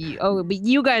all. But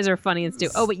you guys are funny and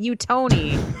stupid. But you,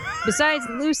 Tony, besides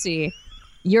Lucy,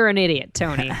 you're an idiot,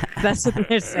 Tony. That's what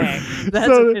they're saying.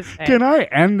 Can I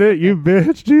end it, you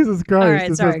bitch? Jesus Christ. All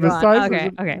right, sorry, go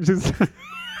on. Okay.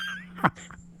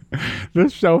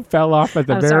 This show fell off at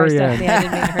the very end. Stephanie, I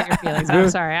didn't mean to hurt your feelings. I'm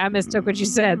sorry. I mistook what you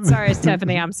said. Sorry,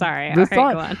 Stephanie. I'm sorry. All right,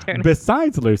 go on, Tony.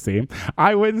 Besides Lucy,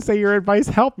 I wouldn't say your advice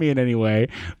helped me in any way,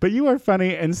 but you are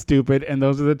funny and stupid, and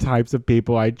those are the types of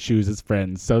people I choose as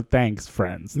friends. So thanks,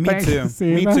 friends. Me too.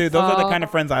 Those are the kind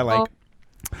of friends I like.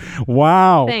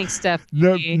 Wow. Thanks,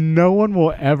 Stephanie. No one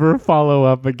will ever follow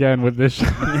up again with this show.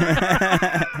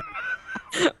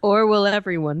 Or will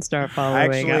everyone start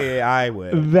following Actually, up? I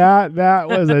would. That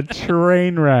was a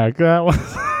train wreck. That was.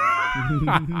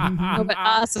 But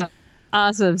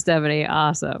awesome, Stephanie.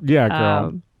 Awesome. Yeah,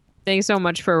 girl. Thanks so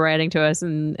much for writing to us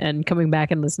and coming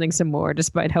back and listening some more,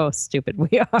 despite how stupid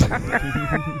we are.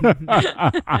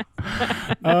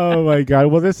 Oh my God.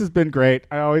 Well, this has been great.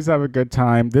 I always have a good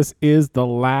time. This is the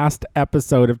last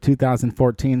episode of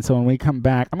 2014. So when we come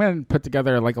back, I'm going to put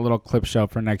together a little clip show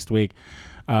for next week.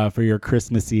 For your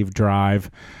Christmas Eve drive.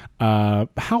 How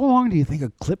long do you think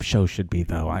a clip show should be,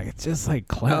 though? It's just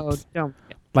clips. Don't.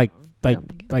 Like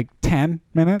 10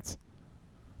 minutes?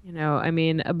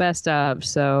 A best of.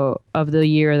 So of the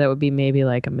year, that would be maybe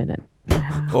a minute.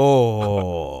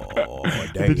 Oh,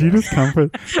 dang. Did you just come for?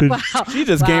 She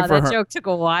just came for her. That joke took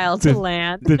a while to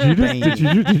land. Did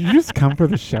you just come for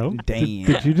the show? Damn.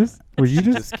 Did you just? Were you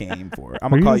just came for it? I'm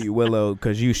gonna call you Willow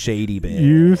because you shady bitch.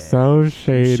 You so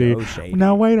shady. So shady.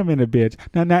 Now wait a minute, bitch.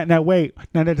 Now wait.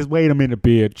 Now just wait a minute,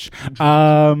 bitch.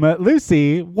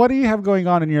 Lucy, what do you have going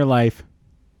on in your life?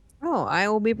 Oh, I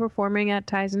will be performing at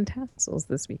Ties and Tassels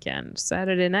this weekend.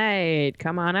 Saturday night.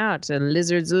 Come on out to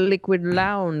Lizard's Liquid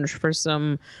Lounge for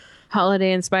some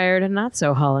holiday-inspired and not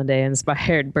so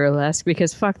holiday-inspired burlesque,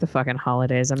 because fuck the fucking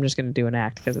holidays. I'm just going to do an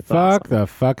act because it's fuck awesome. The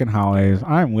fucking holidays.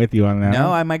 I'm with you on that.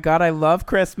 No, my God, I love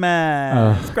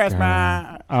Christmas. It's Christmas.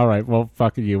 God. All right, well,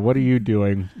 fuck you. What are you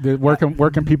doing? Where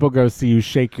can people go see you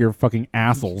shake your fucking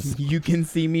assholes? You can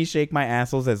see me shake my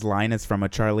assholes as Linus from A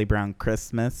Charlie Brown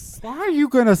Christmas. Why are you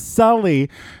going to sully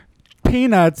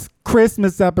Peanuts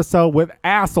Christmas episode with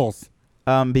assholes?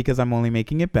 Because I'm only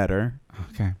making it better.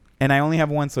 Okay. And I only have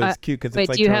one, so it's cute because wait, it's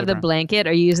like do you Charlie have the Brown. blanket?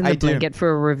 Are you using the I do. blanket for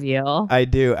a reveal? I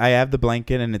do. I have the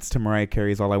blanket, and it's to Mariah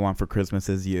Carey's "All I Want for Christmas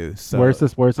Is You." So Where's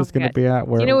this going to be at?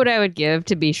 Where? You know what I would give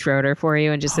to be Schroeder for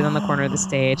you and just sit on the corner of the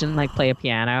stage and like play a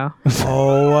piano?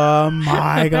 Oh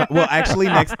my god! Well, actually,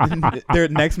 next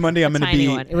Monday I'm going to Tiny be.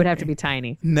 one. It would have to be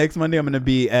tiny. Next Monday I'm going to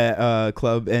be at a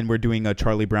club, and we're doing a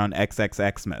Charlie Brown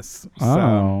XXXmas.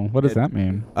 Oh, what does that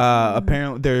mean?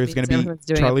 Apparently, there's going to everyone's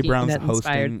be doing Charlie a Brown's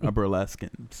Peanut-inspired hosting a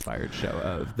burlesque-inspired show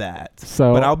of that.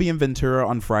 So, but I'll be in Ventura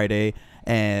on Friday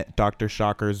at Dr.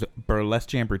 Shocker's Burlesque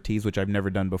Jambortees, which I've never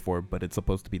done before, but it's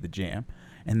supposed to be the jam.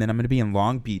 And then I'm going to be in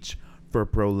Long Beach for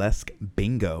Burlesque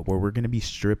Bingo, where we're going to be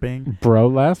stripping.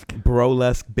 Burlesque?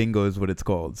 Burlesque Bingo is what it's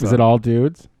called. So, is it all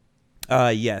dudes?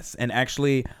 Yes. And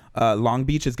actually, Long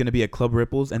Beach is going to be at Club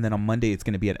Ripples, and then on Monday it's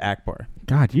going to be at Akbar.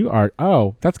 God, you are.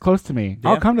 Oh, that's close to me.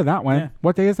 Yeah. I'll come to that one. Yeah.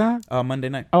 What day is that? Monday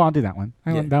night. Oh, I'll do that one.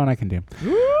 Yeah. That one I can do.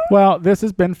 Well, this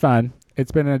has been fun.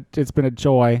 It's been a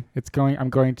joy. I'm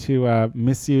going to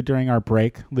miss you during our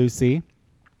break, Lucy.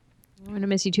 I'm going to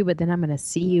miss you too, but then I'm going to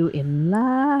see you in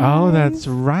live. Oh, that's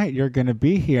right. You're going to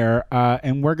be here,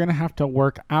 and we're going to have to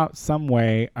work out some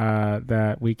way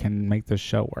that we can make this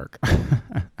show work.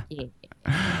 Yeah.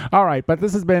 All right, but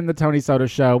this has been the Tony Soto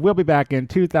Show. We'll be back in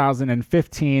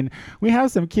 2015. We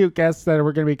have some cute guests that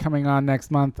we're going to be coming on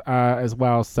next month as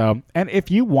well. So, and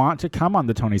if you want to come on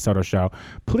the Tony Soto Show,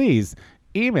 please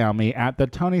email me at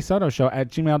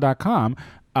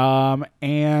thetonysotoshow@gmail.com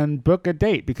and book a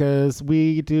date, because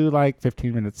we do like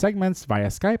 15-minute segments via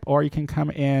Skype, or you can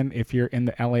come in if you're in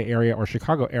the LA area or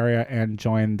Chicago area and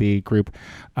join the group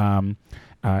in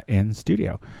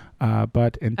studio.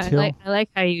 But until I like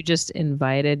how you just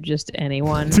invited just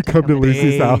anyone to come to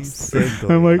Lucy's house.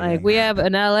 I'm like, we have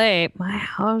in LA, my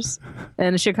house,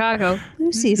 and Chicago,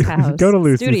 Lucy's house. Go to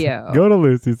Lucy's studio. Go to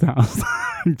Lucy's house.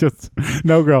 Just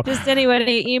no girl. Just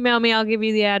anybody email me. I'll give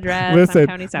you the address. Listen,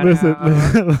 Tony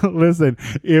Soto. listen.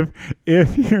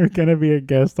 If you're gonna be a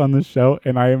guest on the show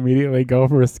and I immediately go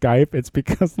for a Skype, it's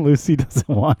because Lucy doesn't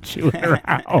want you in her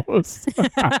house.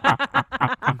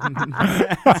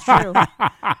 It's true.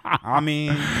 I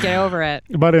mean, Get over it.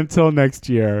 But until next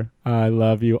year, I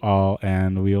love you all,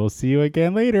 and we will see you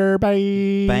again later.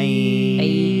 Bye. bye.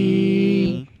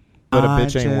 But a I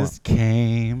bitch ain't one. just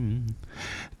came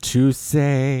to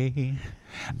say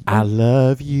I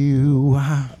love you.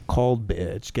 Called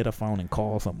bitch. Get a phone and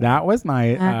call someone. That was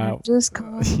my. I just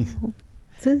called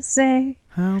to say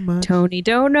How much? Tony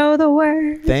don't know the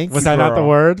word. Thanks. Was that not the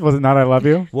word? Was it not I love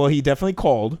you? Well, he definitely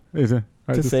called Is it?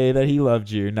 to say that he loved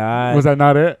you. Not. Was that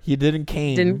not it? He didn't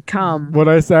came. Didn't come.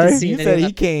 What'd I say? Just He see said that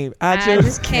he came. I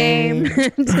just came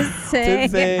to say,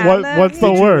 say- I What- love what's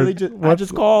the you. word? I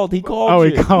just called. He called Oh,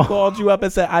 you. he called. He called you up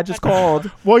and said, I just called.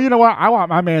 Well, you know what? I want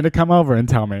my man to come over and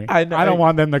tell me. I know- I don't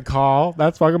want them to call.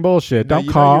 That's fucking bullshit. No, Don't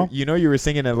you call. Know you know you were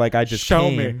singing it like I just Show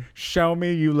came. me. Show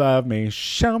me you love me.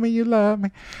 Show me you love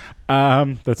me.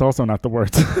 That's also not the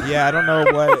words. Yeah, I don't know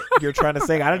what you're trying to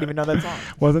sing. I don't even know that song.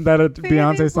 Wasn't that a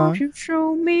Beyonce Won't song? you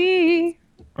show me?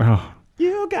 Oh,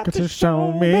 You got to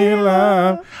show me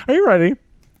love. Are you ready?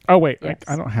 Oh wait, Yes.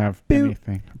 I don't have Boop.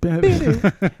 anything.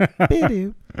 Bidoo.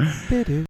 Bidoo.